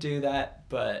 Sometimes I do that,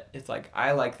 but it's like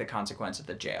I like the consequence of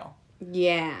the jail.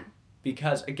 Yeah.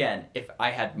 Because, again, if I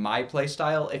had my play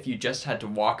style, if you just had to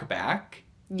walk back...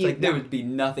 there would be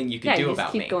nothing you could do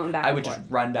about me. I would just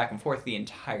run back and forth the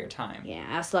entire time. Yeah,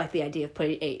 I also like the idea of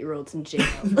putting 8-year-olds in jail.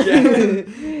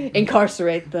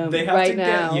 Incarcerate them they have to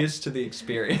get used to the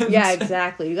experience. Yeah,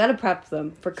 exactly. You got to prep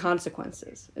them for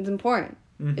consequences. It's important.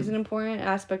 Mm-hmm. It's an important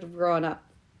aspect of growing up.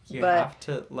 You have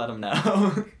to let them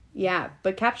know. Yeah,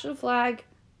 but Capture the Flag,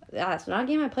 it's not a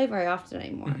game I play very often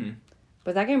anymore. Mm-hmm.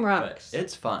 But that game rocks. But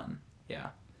it's fun. Yeah.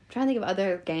 I'm trying to think of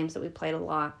other games that we played a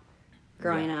lot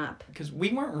growing up. Because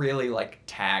we weren't really, like,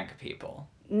 tag people.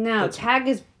 No, tag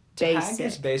is basic. Tag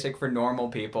is basic for normal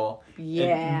people.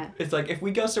 Yeah. And it's like, if we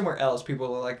go somewhere else,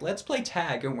 people are like, let's play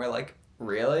tag. And we're like,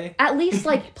 really? At least,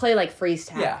 like, play, like, freeze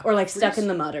tag. Or, like, Stuck in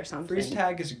the Mud or something. Freeze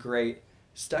tag is great.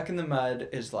 Stuck in the Mud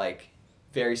is, like,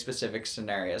 very specific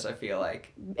scenarios, I feel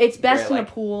like. It's best in a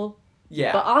pool.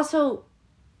 Yeah. But also,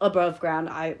 above ground,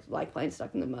 I like playing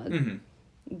Stuck in the Mud. Mm-hmm.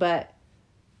 But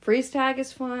freeze tag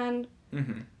is fun.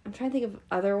 Mm-hmm. I'm trying to think of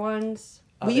other ones.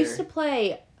 We used to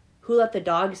play Who Let the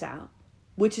Dogs Out,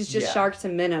 which is just sharks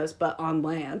and minnows, but on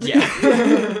land.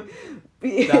 Yeah.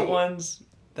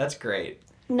 That's great.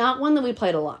 Not one that we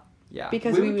played a lot. Yeah.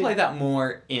 Because we would play that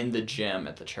more in the gym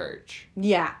at the church.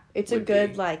 Yeah. It's a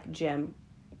good, like, gym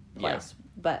place. Yeah.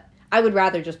 But I would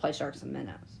rather just play sharks and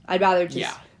minnows. I'd rather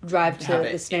just drive to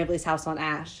the Snavely's house on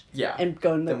Ash. Yeah. And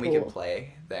go in the pool. Then we could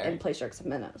play there. And play sharks and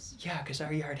minnows. Yeah, because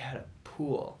our yard had a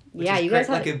pool. Yeah, you guys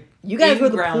had you guys were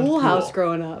the pool house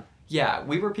growing up. Yeah,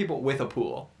 we were people with a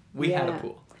pool. We had a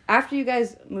pool. After you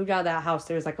guys moved out of that house,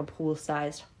 there was like a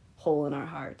pool-sized hole in our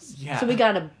hearts. Yeah. So we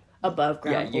got a above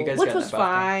ground pool, which was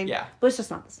fine. Yeah. But it's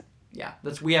just not the same. Yeah,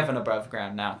 we have an above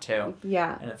ground now too.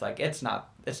 Yeah. And it's like it's not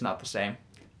the same.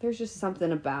 There's just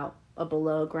something about a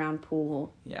below ground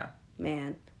pool. Yeah.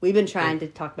 Man, we've been trying to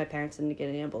talk my parents into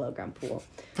getting a below ground pool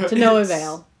to no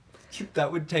avail.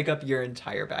 That would take up your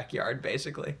entire backyard,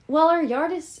 basically. Well, our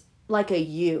yard is like a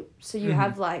U. So you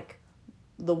have, like,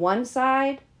 the one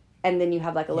side, and then you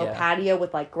have, like, a little patio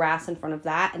with, like, grass in front of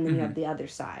that, and then you have the other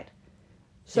side.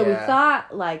 So we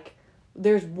thought, like,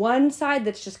 there's one side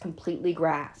that's just completely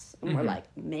grass. And we're like,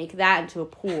 make that into a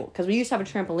pool. Because we used to have a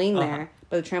trampoline there,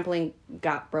 but the trampoline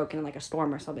got broken in like a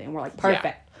storm or something. And we're like,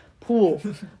 perfect. Pool.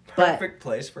 Perfect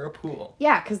place for a pool.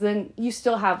 Yeah, because then you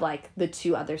still have like the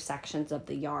two other sections of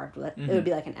the yard. It would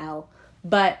be like an L.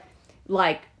 But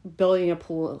like building a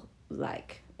pool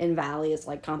like in Valley is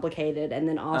like complicated. And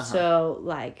then also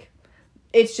like...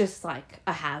 It's just, like,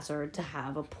 a hazard to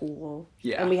have a pool.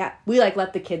 Yeah. And we like,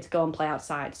 let the kids go and play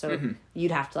outside, so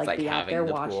you'd have to, like be out there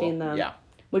watching them. Yeah.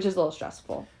 Which is a little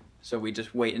stressful. So we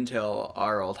just wait until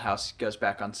our old house goes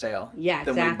back on sale. Yeah,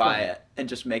 exactly. Then we buy it and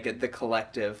just make it the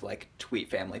collective, like, Tweet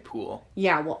family pool.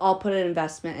 Yeah, we'll all put an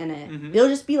investment in it. It'll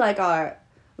just be like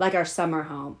our summer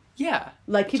home. Yeah.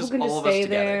 Like, people can just stay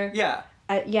there. Yeah.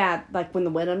 Yeah, like when the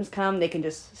Wyndhams come, they can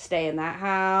just stay in that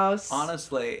house.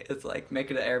 Honestly, it's like make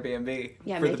it an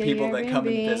Airbnb for the people that come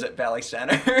and visit Valley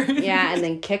Center. Yeah, and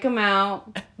then kick them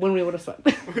out when we would have swum.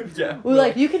 Yeah. We're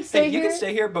like, you can stay here. You can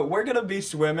stay here, but we're going to be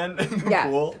swimming in the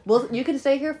pool. Well, you can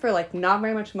stay here for like not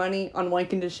very much money on one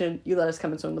condition. You let us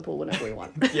come and swim in the pool whenever we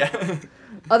want. Yeah.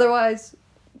 Otherwise,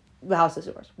 the house is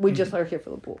yours. We just are here for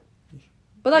the pool.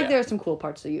 But like there are some cool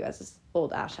parts of you guys'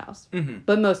 old Ash house.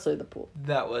 But mostly the pool.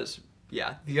 That was...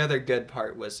 Yeah, the other good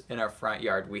part was in our front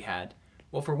yard we had,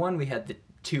 well, for one, we had the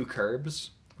 2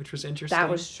 curbs, which was interesting. That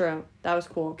was true. That was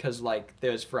cool. Because, like,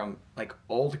 those from, like,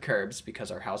 old curbs, because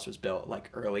our house was built, like,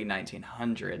 early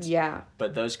 1900s. Yeah.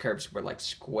 But those curbs were, like,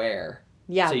 square.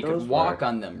 Yeah, so you could walk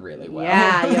on them really well.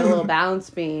 Yeah, you had a little balance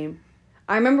beam.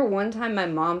 I remember one time my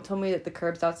mom told me that the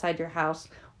curbs outside your house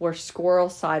were squirrel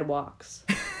sidewalks.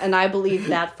 And I believed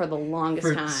that for the longest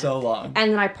time. For so long.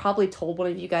 And then I probably told one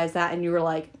of you guys that, and you were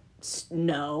like...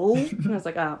 No. And I was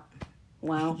like, oh,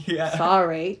 well,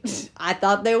 sorry. I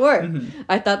thought they were.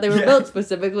 I thought they were built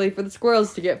specifically for the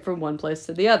squirrels to get from one place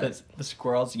to the other. The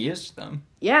squirrels used them.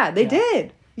 Yeah, they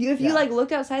did. If you, like,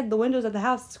 looked outside the windows of the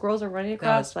house, the squirrels are running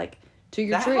across, like, to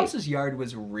your tree. That house's yard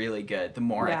was really good, the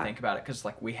more I think about it. Because,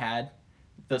 like, we had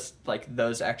this, like,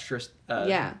 those extra,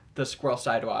 the squirrel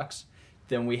sidewalks.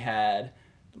 Then we had,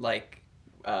 like...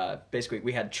 basically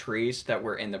we had trees that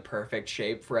were in the perfect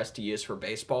shape for us to use for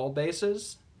baseball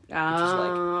bases. We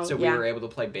were able to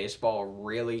play baseball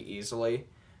really easily.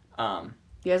 You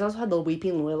guys also had the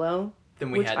weeping willow,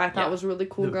 which I thought was really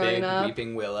cool growing up. The big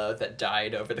weeping willow that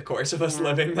died over the course of us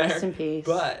living there. Rest in peace.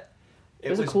 But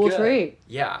it was a cool tree.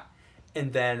 Yeah.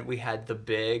 And then we had the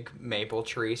big maple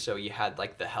tree, so you had,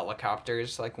 like, the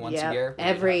helicopters, like, once a year.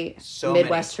 Every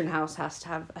Midwestern house has to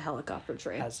have a helicopter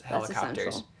tree. Has helicopters. That's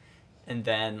essential. And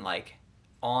then, like,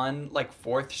 on, like,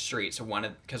 4th Street, so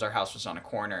because our house was on a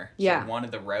corner, so one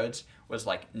of the roads was,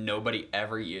 like, nobody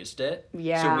ever used it.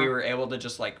 Yeah. So we were able to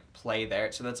just, like, play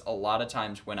there. So that's a lot of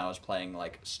times when I was playing,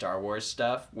 like, Star Wars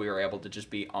stuff, we were able to just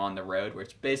be on the road, where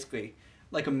it's basically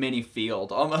like a mini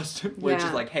field, almost, where it's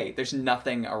just like, hey, there's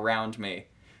nothing around me.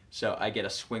 So I get to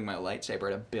swing my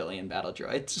lightsaber at 1 billion battle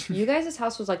droids. You guys'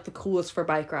 house was, like, the coolest for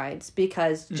bike rides,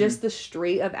 because just the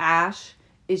street of Ash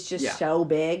is just so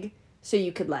big. So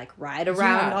you could, like, ride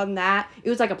around on that. It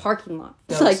was like a parking lot.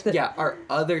 Our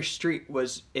other street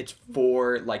it's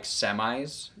for, like,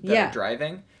 semis that are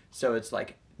driving. So it's,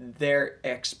 like, their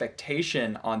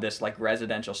expectation on this, like,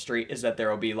 residential street is that there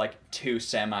will be, like, 2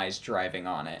 semis driving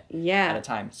on it at a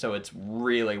time. So it's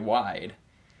really wide.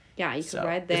 Yeah, you could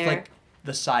ride there. It's, like,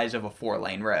 the size of a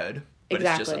 4-lane road. But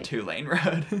it's just a 2-lane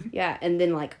road. Yeah, and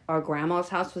then, like, our grandma's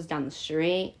house was down the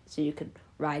street. So you could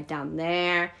ride down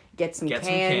there. Get some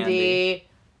candy,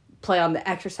 play on the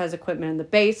exercise equipment in the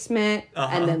basement,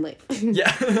 and then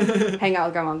leave. Hang out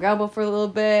with Grandma and Grandpa for a little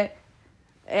bit.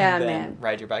 And then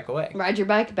ride your bike away. Ride your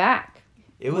bike back.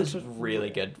 It was really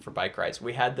good for bike rides.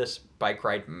 We had this bike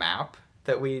ride map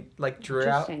that we, like, drew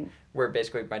out, where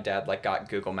basically my dad, like, got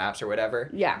Google Maps or whatever.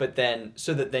 Yeah. But then,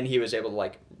 so that then he was able to,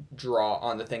 like, draw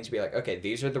on the things to be like, okay,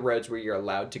 these are the roads where you're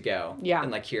allowed to go. Yeah.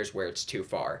 And, like, here's where it's too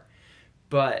far.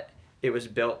 But it was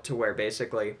built to where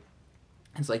basically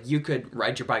it's like you could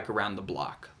ride your bike around the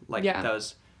block. Like, that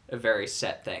was a very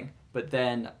set thing. But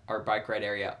then our bike ride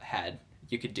area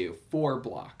you could do 4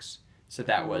 blocks. So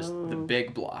that was the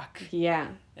big block. Yeah.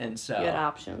 And so you had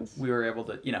options. We were able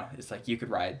to, it's like you could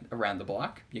ride around the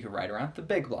block, you could ride around the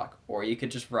big block, or you could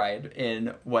just ride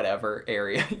in whatever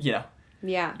area,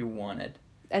 you wanted.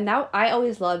 And I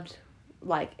always loved,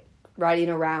 like, riding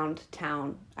around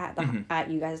town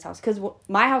at you guys' house. Because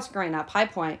my house growing up, High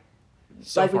Point,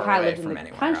 so like, we kind of lived in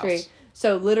the country. Else.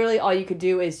 So literally all you could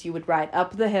do is you would ride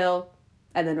up the hill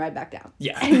and then ride back down.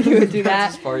 Yeah. And you would do that.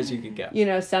 That's as far as you could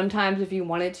go. Sometimes if you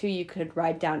wanted to, you could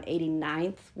ride down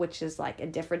 89th, which is, like, a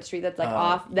different street that's, like,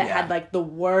 off. That had, like, the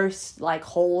worst, like,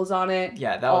 holes on it.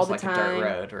 Yeah, that was, like, a dirt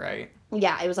road, right?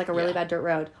 Yeah, it was like a really bad dirt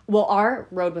road. Well, our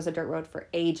road was a dirt road for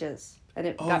ages, and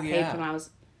it got paved when I was,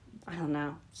 I don't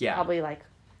know, probably like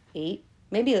 8,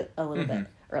 maybe a little bit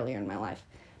earlier in my life.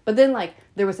 But then, like,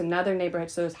 there was another neighborhood.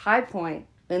 So there's High Point,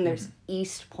 then there's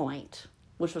East Point,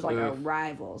 which was like our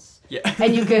rivals. Yeah.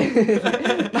 And you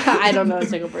could, I don't know a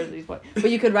single person at East Point, but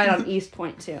you could ride on East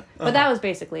Point too. But that was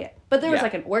basically it. But there was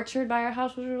like an orchard by our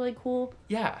house, which was really cool.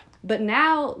 Yeah. But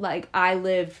now, like, I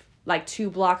live like 2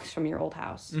 blocks from your old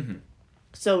house. Mm-hmm.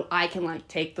 So I can, like,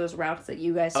 take those routes that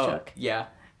you guys took. Yeah.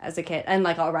 As a kid. And,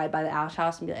 like, I'll ride by the Ash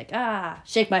house and be like,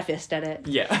 shake my fist at it.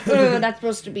 Yeah. That's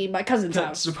supposed to be my cousin's house.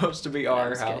 That's supposed to be our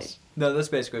house. Kidding. No, that's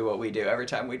basically what we do every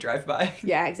time we drive by.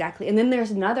 Yeah, exactly. And then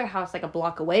there's another house, like, a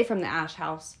block away from the Ash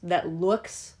house that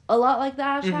looks a lot like the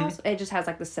Ash house. It just has,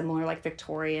 like, the similar, like,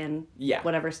 Victorian,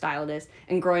 whatever style it is.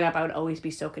 And growing up, I would always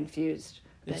be so confused.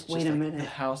 It's like, wait a minute. The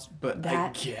house, but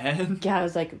again? Yeah, I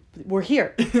was like, we're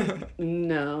here.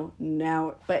 No,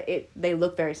 now. But they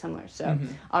look very similar. So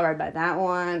I'll ride by that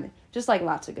one. Just, like,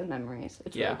 lots of good memories.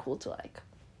 It's really cool to, like,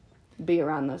 be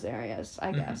around those areas,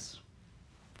 I guess.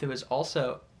 There was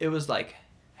also, it was, like,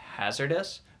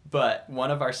 hazardous, but one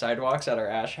of our sidewalks at our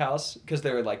Ash house, because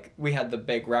they were, like, we had the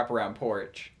big wraparound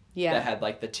porch. Yeah. That had,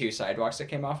 like, the 2 sidewalks that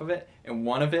came off of it. And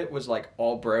one of it was, like,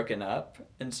 all broken up.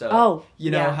 And so,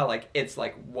 you know how, like, it's,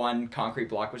 like, one concrete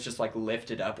block was just, like,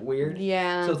 lifted up weird?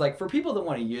 Yeah. So it's, like, for people that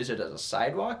want to use it as a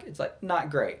sidewalk, it's, like, not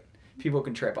great. People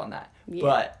can trip on that. Yeah.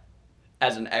 But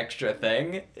as an extra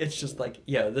thing, it's just, like,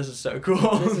 yo, this is so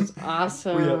cool. This is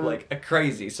awesome. We have, like, a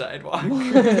crazy sidewalk.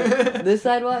 This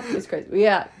sidewalk is crazy. We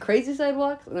got crazy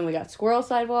sidewalks, and then we got squirrel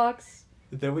sidewalks.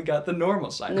 Then we got the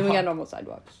normal sidewalk. And then we got normal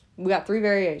sidewalks. We got 3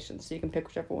 variations, so you can pick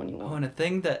whichever one you want. Oh, and a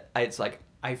thing that it's like,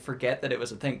 I forget that it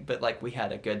was a thing, but like we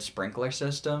had a good sprinkler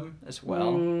system as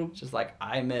well. Just like,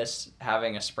 I miss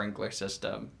having a sprinkler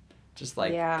system. Just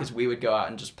like, because we would go out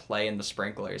and just play in the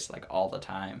sprinklers like all the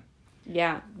time.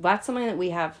 Yeah, that's something that we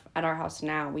have at our house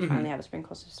now. We finally have a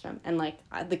sprinkler system. And like,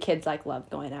 the kids like love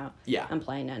going out and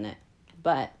playing in it.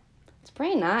 But it's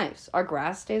pretty nice. Our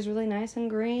grass stays really nice and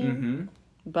green.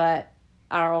 But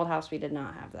at our old house, we did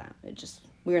not have that. It just...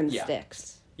 We were in the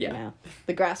sticks. Yeah. You know?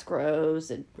 The grass grows.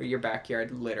 And your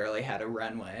backyard literally had a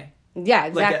runway. Yeah,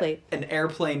 exactly. Like an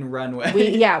airplane runway.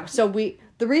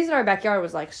 The reason our backyard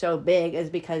was, like, so big is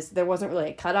because there wasn't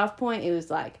really a cutoff point. It was,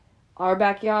 like, our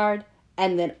backyard,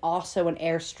 and then also an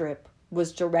airstrip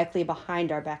was directly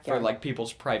behind our backyard. For, like,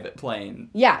 people's private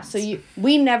plane. Yeah, so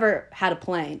we never had a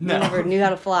plane. No. We never knew how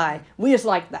to fly. We just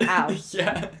liked the house.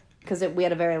 Yeah. Because we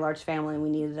had a very large family, and we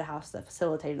needed a house that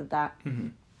facilitated that.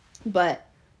 But...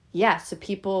 yeah, so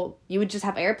you would just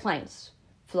have airplanes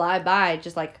fly by,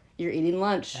 just like you're eating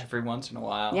lunch. Every once in a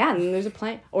while. Yeah, and then there's a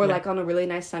plane. Or like on a really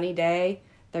nice sunny day,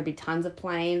 there'd be tons of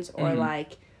planes. Or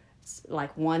like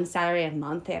one Saturday a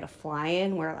month, they had a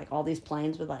fly-in where like all these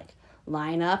planes would like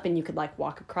line up and you could like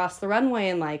walk across the runway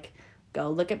and like go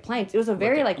look at planes. It was a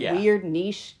very weird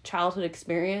niche childhood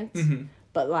experience.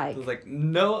 But like... It was like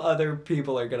no other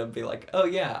people are going to be like, oh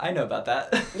yeah, I know about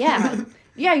that. Yeah.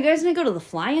 Yeah, you guys didn't go to the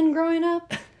fly-in growing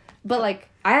up? But, like,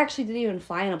 I actually didn't even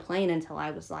fly in a plane until I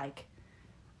was, like,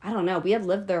 I don't know. We had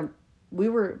lived there. We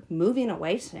were moving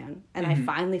away soon, and I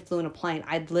finally flew in a plane.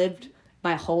 I'd lived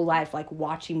my whole life, like,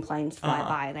 watching planes fly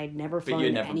by, and I'd never flown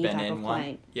in any type of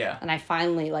plane. Yeah. And I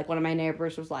finally, like, one of my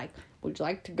neighbors was like, would you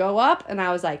like to go up? And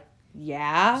I was like,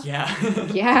 yeah. Yeah.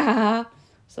 Yeah.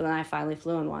 So then I finally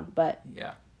flew in one. But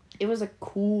it was a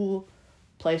cool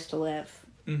place to live.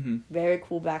 Very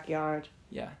cool backyard.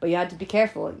 Yeah. But you had to be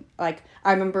careful. Like,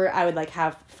 I remember I would, like,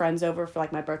 have friends over for,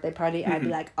 like, my birthday party. And I'd be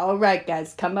like, all right,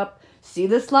 guys, come up. See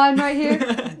this line right here?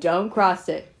 Don't cross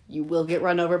it. You will get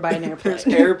run over by an airplane. There's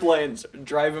airplanes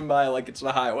driving by like it's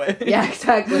the highway. Yeah,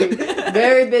 exactly.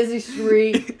 Very busy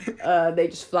street. They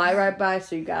just fly right by,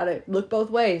 so you gotta look both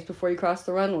ways before you cross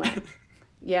the runway.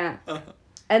 Yeah.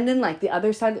 And then, like, the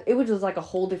other side, it was just, like, a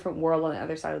whole different world on the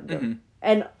other side of the room.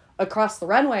 And across the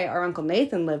runway, our Uncle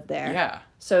Nathan lived there. Yeah.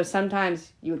 So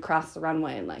sometimes you would cross the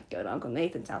runway and, like, go to Uncle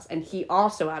Nathan's house. And he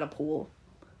also had a pool.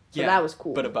 So that was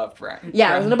cool. But above ground.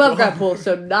 Yeah, it was an above ground pool,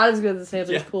 so not as good as the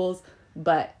Santa's pools,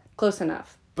 but close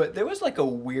enough. But there was, like, a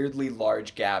weirdly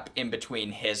large gap in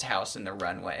between his house and the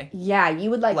runway. Yeah, you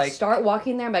would, like start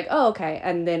walking there and be like, oh, okay.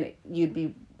 And then you'd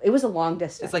be... It was a long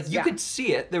distance. It's like you could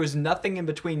see it. There was nothing in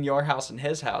between your house and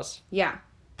his house. Yeah.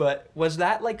 But was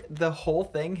that, like, the whole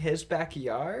thing his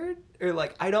backyard? Or,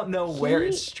 like, I don't know where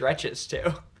it stretches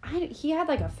to. He had,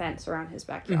 like, a fence around his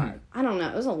backyard. I don't know.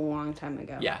 It was a long time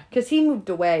ago. Yeah. Because he moved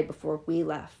away before we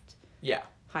left. Yeah.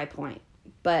 High Point.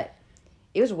 But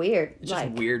it was weird. It's just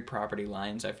weird property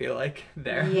lines, I feel like,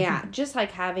 there. Yeah. Just,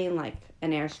 like, having, like,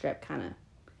 an airstrip kind of...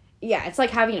 Yeah, it's like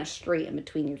having a street in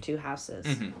between your two houses.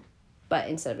 Mm-hmm. But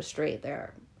instead of a street, there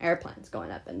are airplanes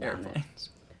going up and down it. Airplanes.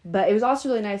 But it was also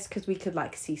really nice because we could,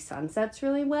 like, see sunsets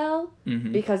really well.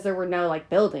 Mm-hmm. Because there were no, like,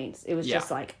 buildings. It was just,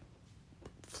 like,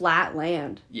 flat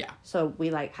land. Yeah. So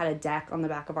we, like, had a deck on the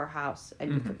back of our house.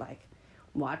 And you could, like,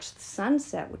 watch the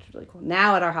sunset, which was really cool.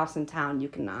 Now at our house in town, you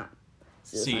cannot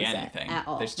see anything at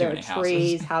all. There's too many houses. There are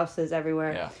trees, houses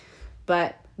everywhere. Yeah.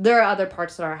 But there are other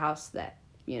parts of our house that,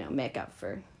 you know, make up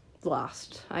for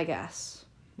lost, I guess.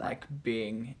 But like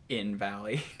being in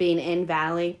Valley. Being in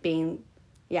Valley, being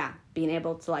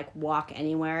able to, like, walk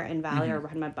anywhere in Valley or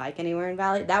ride my bike anywhere in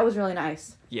Valley. That was really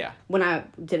nice. Yeah. When I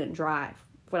didn't drive.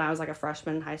 When I was, like, a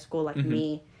freshman in high school, like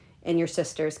me and your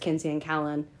sisters, Kinsey and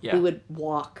Kellen, we would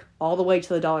walk all the way to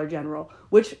the Dollar General,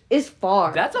 which is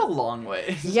far. That's a long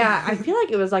way. Yeah, I feel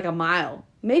like it was, like, a mile.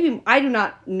 Maybe, I do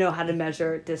not know how to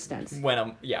measure distance.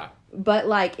 But,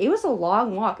 like, it was a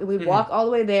long walk. We'd walk all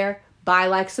the way there, buy,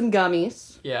 like, some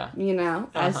gummies. Yeah. You know,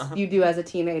 as you do as a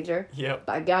teenager. Yep.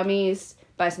 Buy gummies,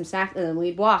 buy some snacks, and then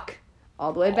we'd walk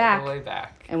all the way back. All the way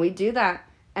back. And we'd do that.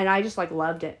 And I just, like,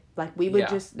 loved it. Like, we would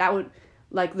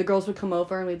like, the girls would come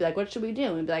over and we'd be like, what should we do?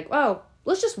 And we'd be like, oh,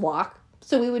 let's just walk.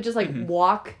 So we would just, like,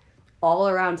 walk all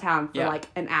around town for, like,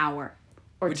 an hour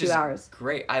or Which 2 hours.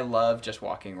 Great. I love just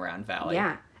walking around Valley.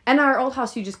 Yeah. And our old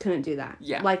house, you just couldn't do that.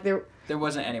 Yeah. Like, there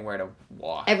wasn't anywhere to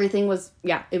walk. Everything was,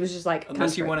 it was just, like,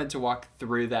 Unless you wanted to walk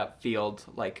through that field,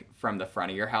 like, from the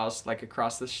front of your house, like,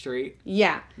 across the street.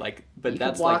 Yeah. Like, but you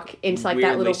that's, walk like, into, like,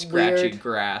 that little scratchy weird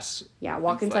grass. Yeah,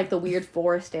 walk into, like, the weird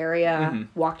forest area,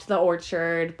 walk to the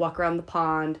orchard, walk around the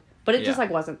pond. But it just, like,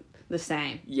 wasn't the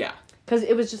same. Yeah. Because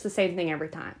it was just the same thing every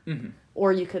time. Mm-hmm.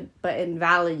 Or you could, but in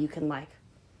Valley, you can, like,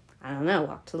 I don't know,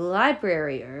 walk to the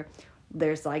library, or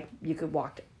there's, like, you could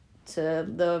walk to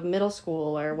the middle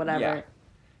school or whatever. Yeah.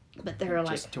 But there are,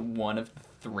 like... Just to one of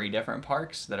 3 different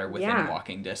parks that are within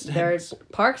walking distance. There's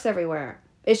parks everywhere.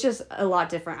 It's just a lot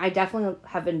different. I definitely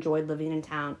have enjoyed living in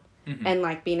town. Mm-hmm. And,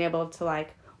 like, being able to,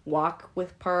 like, walk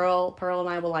with Pearl. Pearl and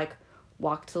I will, like,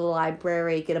 walk to the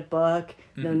library, get a book.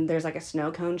 Mm-hmm. Then there's, like, a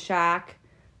snow cone shack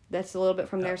that's a little bit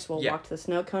from there. So we'll walk to the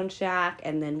snow cone shack.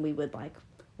 And then we would, like,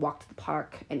 walk to the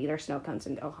park and eat our snow cones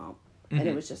and go home. Mm-hmm. And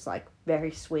it was just, like,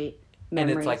 very sweet.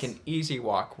 Memories. And it's like an easy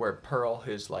walk where Pearl,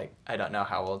 who's like, I don't know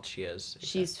how old she is.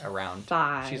 She's around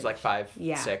 5. She's like 5,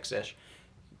 6-ish.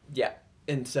 Yeah.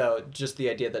 And so just the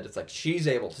idea that it's like she's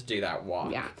able to do that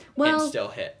walk and still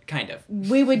hit, kind of.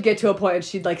 We would get to a point and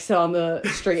she'd like sit on the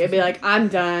street and be like, I'm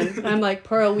done. And I'm like,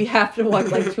 Pearl, we have to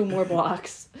walk like 2 more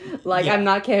blocks. Like, I'm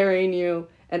not carrying you.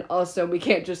 And also, we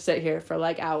can't just sit here for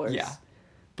like hours. Yeah.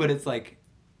 But it's like,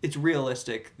 it's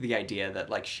realistic, the idea that,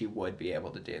 like, she would be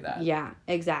able to do that. Yeah,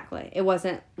 exactly. It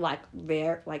wasn't, like,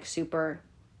 super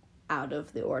out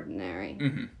of the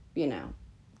ordinary, you know.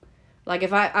 Like,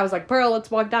 if I was like, Pearl, let's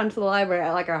walk down to the library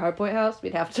at, like, our High Point house,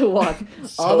 we'd have to walk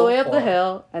all the way up the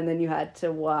hill, and then you had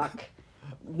to walk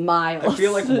miles. I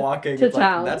feel like walking to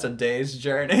town. Like, that's a day's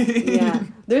journey. Yeah.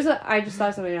 I just thought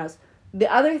of something else.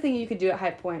 The other thing you could do at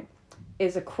High Point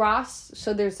is across,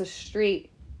 so there's a street,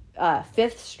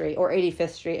 5th Street or 85th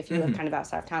Street if you live kind of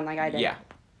outside of town like I did. Yeah.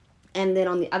 And then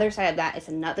on the other side of that is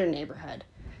another neighborhood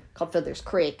called Fiddler's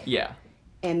Creek. Yeah.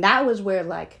 And that was where,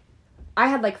 like, I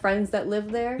had, like, friends that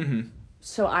lived there. Mm-hmm.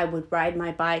 So I would ride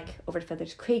my bike over to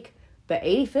Fiddler's Creek. But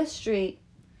 85th Street,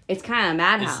 it's kind of a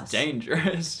madhouse. It's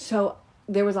dangerous. So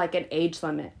there was, like, an age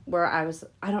limit where I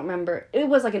don't remember. It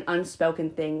was, like, an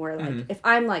unspoken thing where, like, if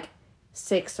I'm, like,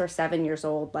 6 or 7 years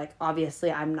old, like,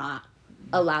 obviously I'm not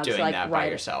allowed doing to, like, that ride by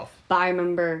yourself. But I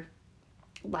remember,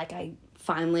 like, I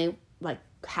finally, like,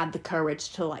 had the courage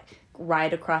to, like,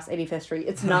 ride across 85th Street.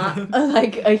 It's not,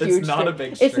 like, a huge It's not thing. a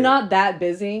big street. It's not that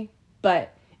busy,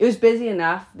 but it was busy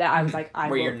enough that I was like,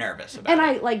 where you're nervous about and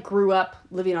it. I, like, grew up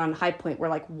living on High Point where,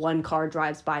 like, 1 car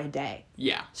drives by a day.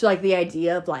 Yeah. So, like, the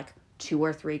idea of, like, 2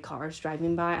 or 3 cars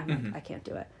driving by, I'm like, I can't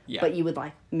do it. Yeah. But you would,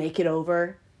 like, make it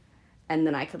over, and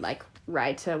then I could, like,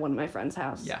 ride to one of my friend's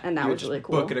house. Yeah. And that was really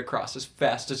cool. Book it across as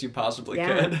fast as you possibly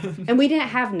could. And we didn't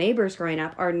have neighbors growing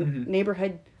up. Our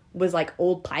neighborhood was, like,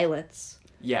 old pilots.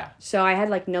 Yeah. So I had,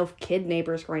 like, no kid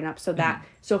neighbors growing up. So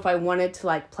so if I wanted to,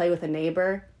 like, play with a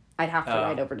neighbor, I'd have to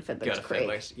ride over to Fiddler's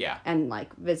Creek. Yeah. And,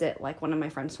 like, visit, like, one of my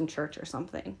friends from church or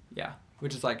something. Yeah.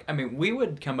 Which is like, I mean, we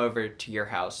would come over to your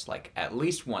house, like, at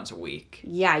least once a week.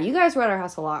 Yeah, you guys were at our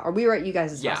house a lot. Or we were at you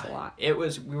guys' house a lot.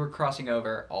 We were crossing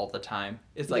over all the time.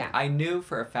 It's like, I knew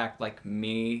for a fact, like,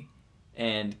 me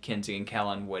and Kinsey and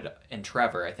Kellen and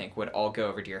Trevor, I think, would all go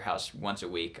over to your house once a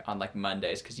week on, like,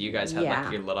 Mondays, because you guys had,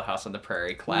 like, your Little House on the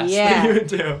Prairie class that you would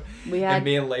do. And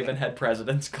me and Laban had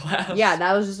President's class. Yeah,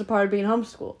 that was just a part of being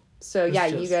homeschooled. So,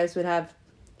 you guys would have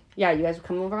Yeah, you guys would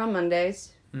come over on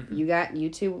Mondays. Mm-hmm. You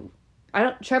two.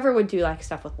 Trevor would do like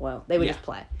stuff with Will. They would just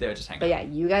play. They would just hang out. But yeah,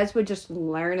 you guys would just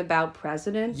learn about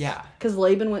presidents. Yeah. Because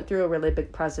Laban went through a really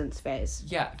big presidents phase.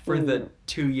 Yeah, for the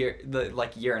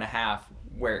year and a half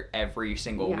where every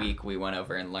single week we went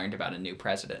over and learned about a new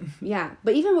president. Yeah,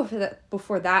 but even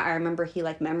before that, I remember he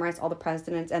like memorized all the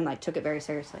presidents and like took it very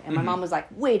seriously. And my mom was like,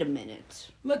 "Wait a minute,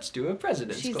 let's do a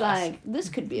president's She's class." like, "This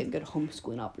could be a good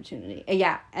homeschooling opportunity." And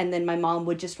yeah, and then my mom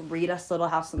would just read us Little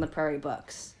House on the Prairie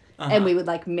books, and we would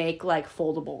like make like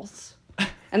foldables,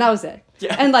 and that was it.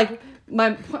 Yeah, and like.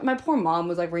 My poor mom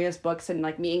was like reading us books and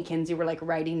like me and Kinsey were like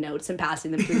writing notes and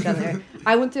passing them to each other.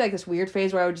 I went through like this weird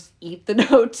phase where I would just eat the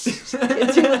notes.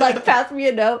 Kinsey would like pass me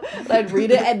a note and I'd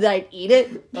read it and I'd eat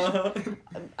it.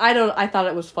 I thought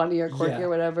it was funny or quirky or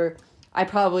whatever. I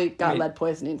probably got lead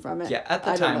poisoning from it. Yeah, at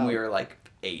the time we were like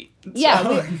 8. So.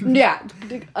 Yeah,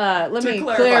 let me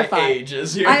clarify.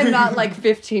 Ages here. I am not like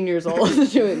 15 years old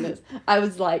doing this. I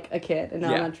was like a kid in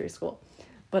elementary school.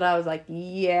 But I was like,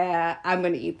 yeah, I'm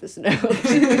going to eat this note.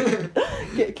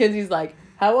 Kinsey's like,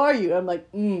 how are you? I'm like,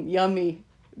 yummy,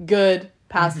 good,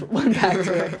 pass one back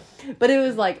to her. But it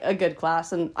was like a good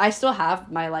class. And I still have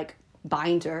my like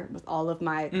binder with all of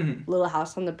my Little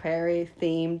House on the Prairie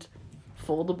themed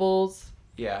foldables.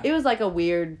 Yeah. It was like a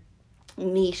weird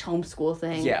niche homeschool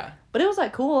thing. Yeah. But it was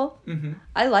like cool. Mm-hmm.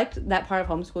 I liked that part of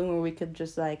homeschooling where we could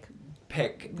just like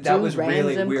pick. That was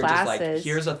really weird. Classes. Just like,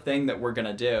 here's a thing that we're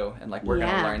gonna do, and like we're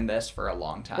gonna learn this for a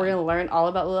long time. We're gonna learn all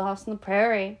about Little House on the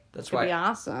Prairie. That's why. Be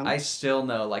awesome. I still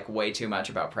know like way too much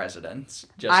about presidents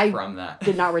just from that.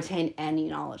 Did not retain any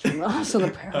knowledge from Little House on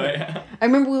the Prairie. Oh yeah. I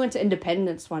remember we went to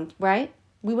Independence once, right?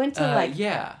 We went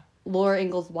to Laura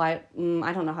Ingalls Wilder.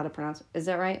 I don't know how to pronounce it. Is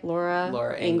that right?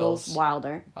 Laura Ingalls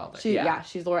Wilder.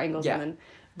 She's Laura Ingalls woman.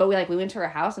 But we went to her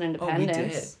house in Independence. Oh, we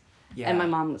did. Yeah. And my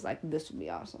mom was like, "This would be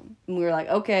awesome." And we were like,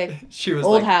 "Okay." She was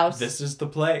old like, house. "This is the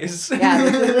place." Yeah,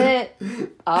 this is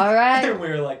it. All right. And we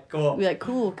were like, "Cool." We were like,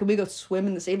 "Cool. Can we go swim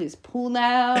in the Saley's pool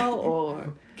now?"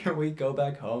 Or can we go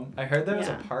back home? I heard there was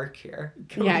a park here.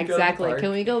 Can we go exactly. To the park?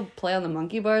 Can we go play on the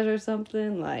monkey bars or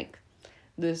something like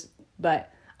this?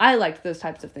 But I liked those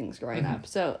types of things growing up.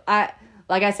 So I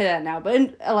say that now,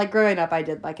 but growing up, I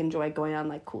did enjoy going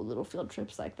on cool little field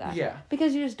trips like that. Yeah.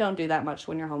 Because you just don't do that much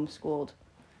when you're homeschooled.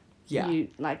 Yeah. You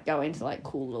going to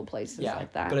cool little places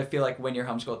like that. But I feel like when you're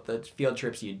homeschooled, the field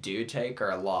trips you do take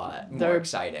are a lot more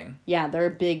exciting. Yeah, they're a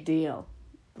big deal.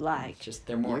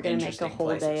 They're more you're gonna interesting make a whole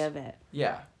places. day of it.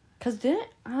 Yeah. Cause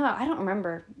I don't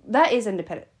remember. That is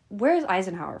Independent. Where's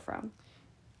Eisenhower from?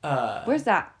 Where's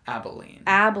that? Abilene.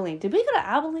 Did we go to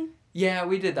Abilene? Yeah,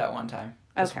 we did that one time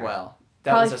as well.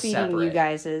 That Probably was a feeding separate. You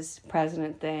guys'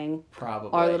 president thing.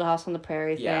 Probably. Our Little House on the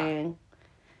Prairie thing.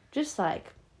 Just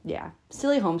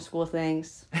silly homeschool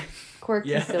things.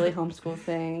 Quirky, silly homeschool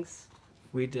things.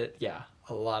 We did,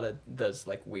 a lot of those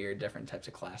weird different types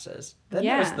of classes. Then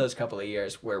there was those couple of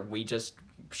years where we just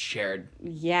shared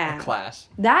a class.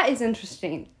 That is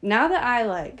interesting. Now that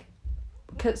I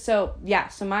so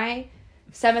my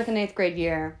 7th and 8th grade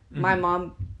year, my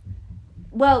mom,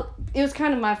 it was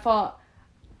kind of my fault.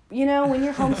 You know, when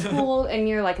you're homeschooled and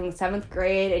you're in the 7th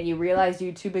grade and you realize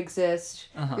YouTube exists,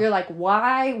 you're like,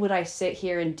 why would I sit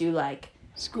here and do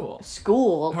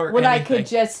school or when anything. I could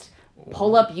just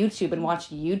pull up YouTube and watch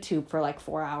YouTube for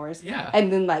 4 hours? Yeah.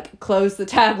 And then close the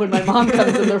tab when my mom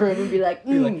comes in the room and be like,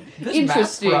 this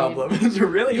interesting. math problem is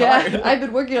really hard. Yeah, I've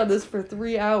been working on this for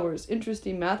 3 hours.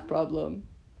 Interesting math problem.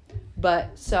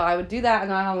 But so I would do that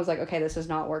and my mom was like, okay, this is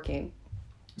not working.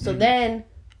 So then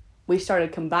we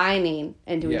started combining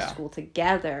and doing school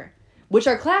together, which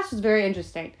our class was very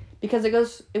interesting because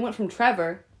it went from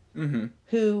Trevor,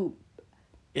 who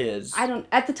is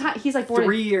at the time he's born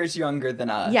 3 years younger than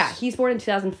us. Yeah, he's born in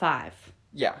 2005.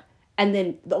 Yeah. And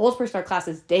then the oldest person in our class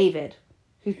is David,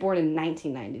 who's born in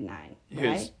 1999.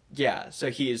 Right?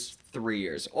 So he's 3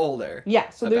 years older.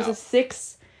 Yeah, so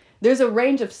there's a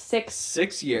range of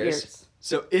 6 years.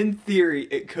 So in theory,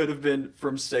 it could have been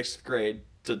from 6th grade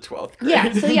to 12th grade.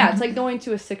 Yeah, so it's going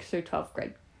to a 6th or 12th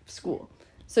grade school.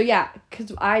 So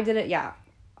because I did it,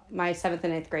 my 7th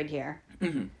and 8th grade year.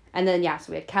 Mm-hmm. And then,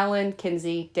 so we had Kellen,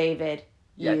 Kinsey, David,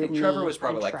 I think Trevor was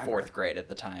probably 4th grade at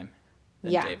the time.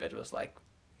 And David was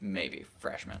maybe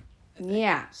freshman.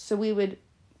 Yeah, so we would,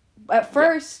 at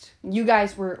first, you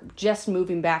guys were just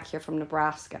moving back here from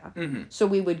Nebraska. Mm-hmm. So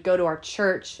we would go to our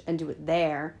church and do it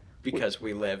there. Because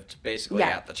we lived basically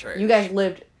at the church. You guys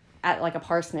lived at a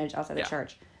parsonage outside the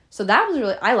church. So that was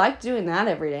really, I liked doing that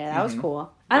every day. That was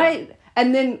cool. And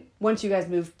then once you guys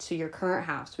moved to your current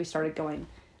house, we started going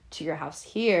to your house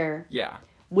here. Yeah.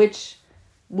 Which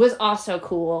was also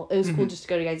cool. It was cool just to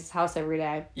go to your guys' house every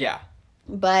day. Yeah.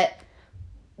 But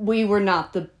we were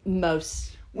not the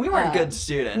most... We weren't good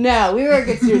students. No, we weren't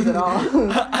good students at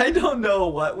all. I don't know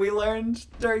what we learned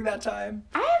during that time.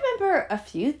 I remember a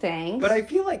few things. But I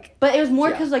feel like... But it was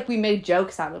more because, like, we made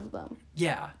jokes out of them.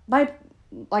 Yeah. Like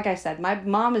I said, my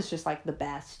mom is just, like, the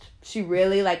best. She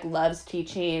really, like, loves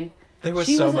teaching. There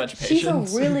was so much patience.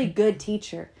 She's a really good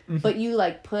teacher. But you,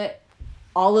 like, put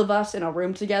all of us in a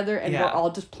room together and we're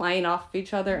all just playing off of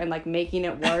each other and, like, making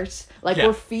it worse. Like,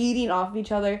 we're feeding off of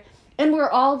each other. And we're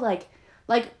all, like,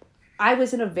 I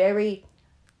was in a very,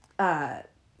 I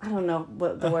don't know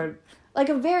what the word, like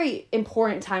a very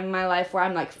important time in my life where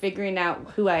I'm like figuring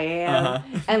out who I am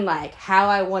and like how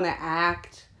I want to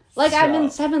act. Like I'm in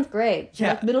 7th grade. Yeah.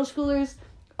 Like middle schoolers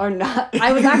are not,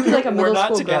 I was acting like a middle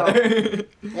school girl.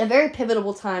 A very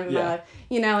pivotal time in my life,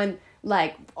 you know, and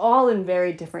like all in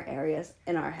very different areas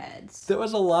in our heads. There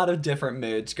was a lot of different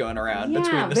moods going around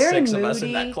between the 6 of us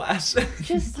in that class.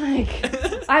 Just like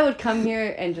I would come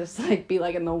here and just like be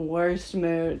like in the worst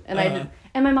mood, and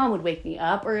and my mom would wake me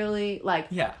up early.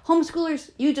 Like homeschoolers,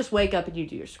 you just wake up and you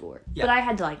do your schoolwork. But I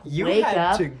had to like wake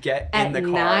up to get at in the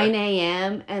car 9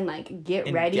 a.m. and like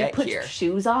get ready, put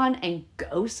shoes on, and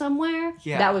go somewhere.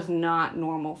 Yeah, that was not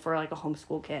normal for like a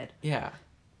homeschool kid. Yeah.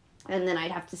 And then I'd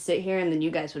have to sit here, and then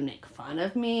you guys would make fun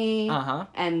of me.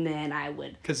 And then I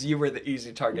would... Because you were the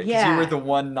easy target. Because you were the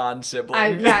one non-sibling.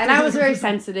 And I was very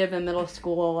sensitive in middle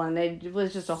school, and it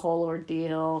was just a whole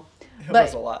ordeal. It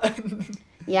was a lot.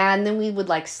 Yeah, and then we would,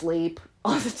 like, sleep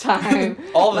all the time.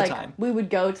 All the time. We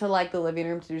would go to, like, the living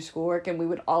room to do schoolwork, and we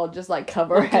would all just, like,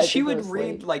 cover our heads. She would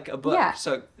read, like, a book. Yeah.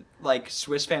 So, like,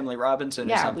 Swiss Family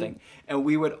Robinson or something. And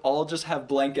we would all just have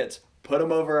blankets, put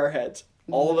them over our heads.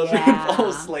 All of us would fall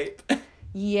asleep.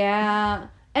 Yeah.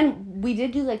 And we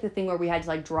did do, like, the thing where we had to,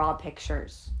 like, draw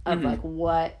pictures of, like,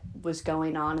 what was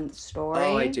going on in the story.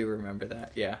 Oh, I do remember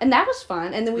that, yeah. And that was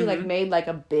fun. And then we, like, made, like,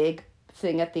 a big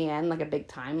thing at the end, like, a big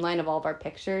timeline of all of our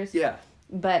pictures. Yeah.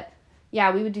 But,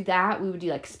 yeah, we would do that. We would do,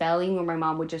 like, spelling, where my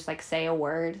mom would just, like, say a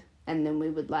word, and then we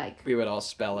would, like... We would all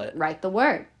spell it. Write the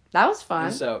word. That was fun.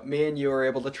 And so, me and you were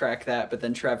able to track that, but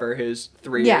then Trevor, who's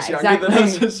 3 years younger than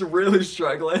us, is really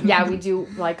struggling. Yeah, we do,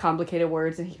 like, complicated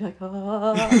words, and he'd be like,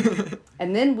 ah.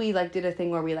 And then we, like, did a thing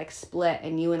where we, like, split,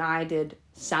 and you and I did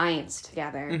science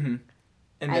together. And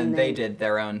then they did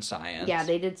their own science. Yeah,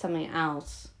 they did something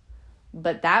else.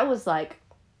 But that was, like,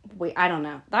 I don't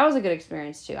know. That was a good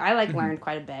experience, too. I, like, learned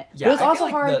quite a bit. Yeah, it was also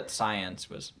hard. The science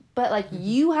was... But, like,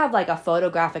 you have, like, a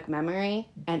photographic memory,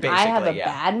 and I have a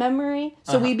bad memory.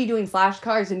 So we'd be doing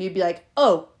flashcards, and you'd be like,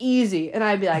 oh, easy. And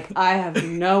I'd be like, I have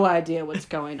no idea what's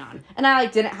going on. And I,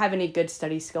 like, didn't have any good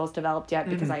study skills developed yet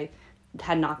because I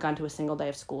had not gone to a single day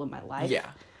of school in my life. Yeah.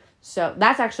 So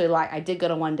that's actually a lie. I did go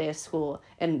to one day of school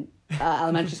in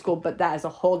elementary school, but that is a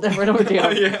whole different ordeal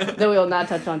that we will not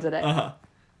touch on today.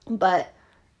 But,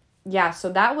 yeah,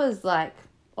 so that was, like,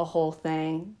 a whole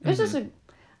thing. It was just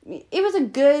it was a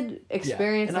good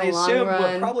experience in the long run. And I assume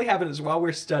what probably happened is while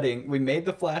we're studying, we made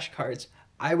the flashcards.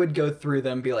 I would go through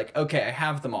them, be like, okay, I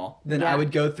have them all. Then I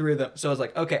would go through them. So I was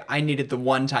like, okay, I needed the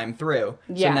one time through.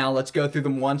 Yeah. So now let's go through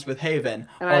them once with Haven.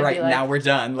 And all right, now we're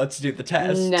done. Let's do the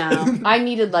test. No, I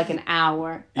needed like an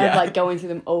hour of like going through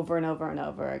them over and over and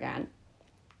over again.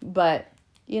 But,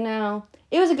 you know,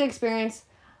 it was a good experience.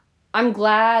 I'm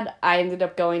glad I ended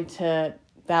up going to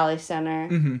Valley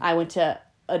Center. I went to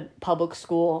a public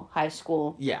school, high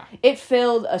school. Yeah. It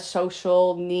filled a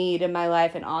social need in my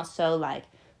life and also, like,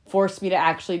 forced me to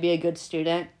actually be a good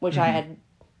student, which I had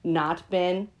not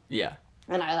been. Yeah.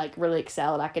 And I, like, really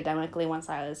excelled academically once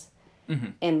I was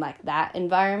in, like, that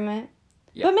environment.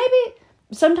 Yeah. But maybe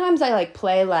sometimes I, like,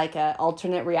 play, like, a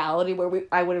alternate reality where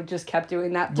I would have just kept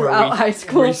doing that throughout high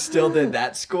school. We still did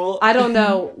that school? I don't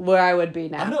know where I would be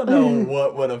now. I don't know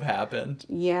what would have happened.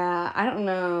 Yeah, I don't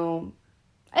know.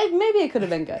 Maybe it could have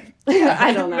been good.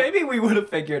 I don't know. Maybe we would have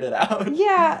figured it out.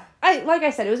 Yeah. Like I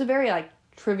said, it was a very, like,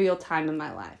 trivial time in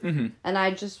my life. And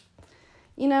I just,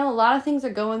 you know, a lot of things are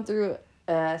going through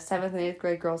a 7th and 8th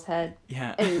grade girl's head.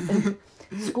 Yeah. And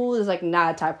school is, like,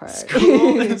 not a top priority.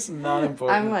 School is not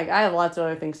important. I'm like, I have lots of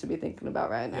other things to be thinking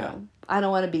about right now. Yeah. I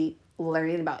don't want to be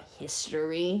learning about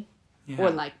history or,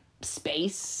 like,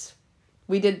 space.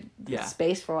 We did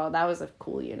space for a while. That was a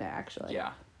cool unit, actually.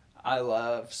 Yeah. I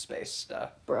love space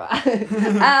stuff. Bro,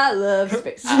 I love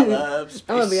space. I love space.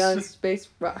 I'm gonna be honest, space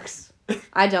rocks.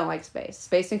 I don't like space.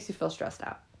 Space makes you feel stressed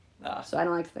out. So I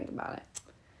don't like to think about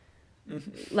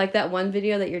it. Like that one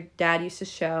video that your dad used to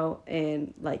show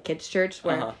in, like, kids' church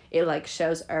where it, like,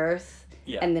 shows Earth.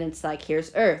 Yeah. And then it's like,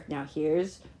 here's Earth. Now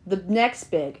here's the next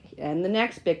big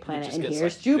planet, and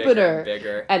here's like Jupiter,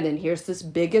 bigger. And then here's the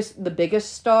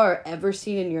biggest star ever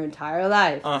seen in your entire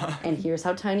life, and here's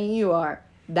how tiny you are.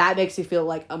 That makes you feel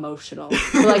like emotional,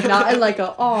 but, like not in like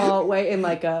a in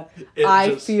like a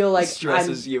I feel like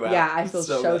stresses you out. Yeah, I feel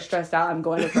so stressed out. I'm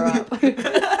going to throw up. Like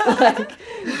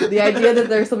the idea that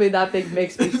there's something that big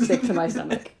makes me sick to my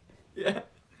stomach. Yeah,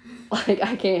 like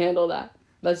I can't handle that.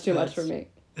 That's too much for me.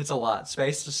 It's a lot.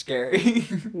 Space is scary.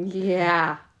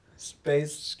 Yeah.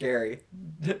 Space scary.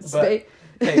 But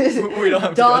hey, we don't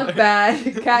have dog to go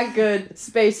bad, cat good,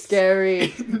 space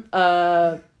scary,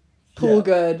 pool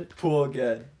good. Pool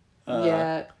good.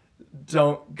 Yeah.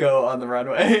 Don't go on the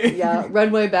runway. Yeah,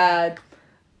 runway bad.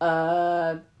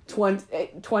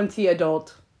 20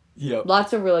 adult. Yep.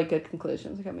 Lots of really good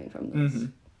conclusions coming from this. Mm-hmm.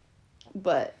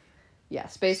 But yeah,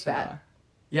 space bad.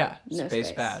 Yeah, no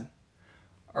space bad.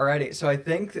 Alrighty, so I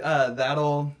think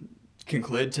that'll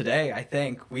conclude today. I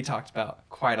think we talked about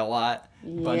quite a lot. A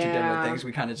bunch of different things.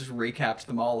 We kind of just recapped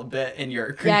them all a bit in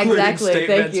your concluding statements.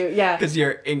 Thank you. Yeah. Because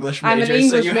you're English major. I'm an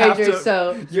English major,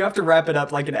 so you have to wrap it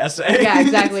up like an essay. Yeah,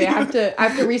 exactly. I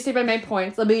have to restate my main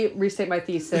points. Let me restate my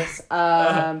thesis.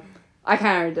 I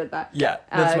kind of already did that. Yeah,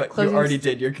 that's what you already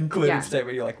did. Your concluding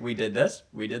statement. You're like, we did this.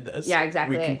 Yeah,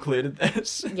 exactly. We concluded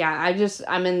this. Yeah,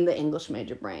 I'm in the English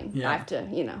major brain. Yeah. I have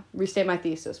to, restate my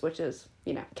thesis, which is,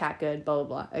 cat good, blah, blah,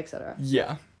 blah, etc.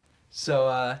 Yeah.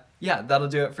 So, that'll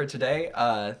do it for today.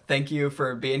 Thank you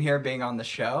for being here, being on the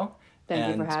show.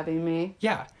 Thank you for having me.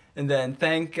 Yeah. And then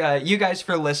thank you guys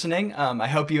for listening. I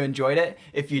hope you enjoyed it.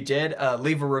 If you did,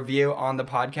 leave a review on the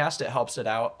podcast. It helps it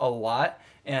out a lot.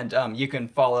 And you can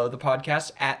follow the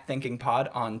podcast at ThinkingPod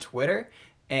on Twitter.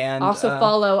 And also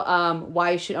follow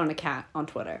Why You Should Own a Cat on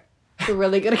Twitter. It's a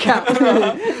really good account.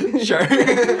 Sure.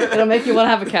 It'll make you want to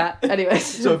have a cat. Anyways.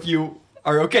 So if you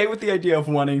are okay with the idea of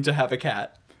wanting to have a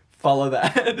cat, follow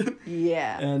that.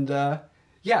 Yeah. And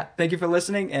thank you for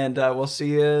listening, and we'll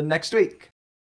see you next week.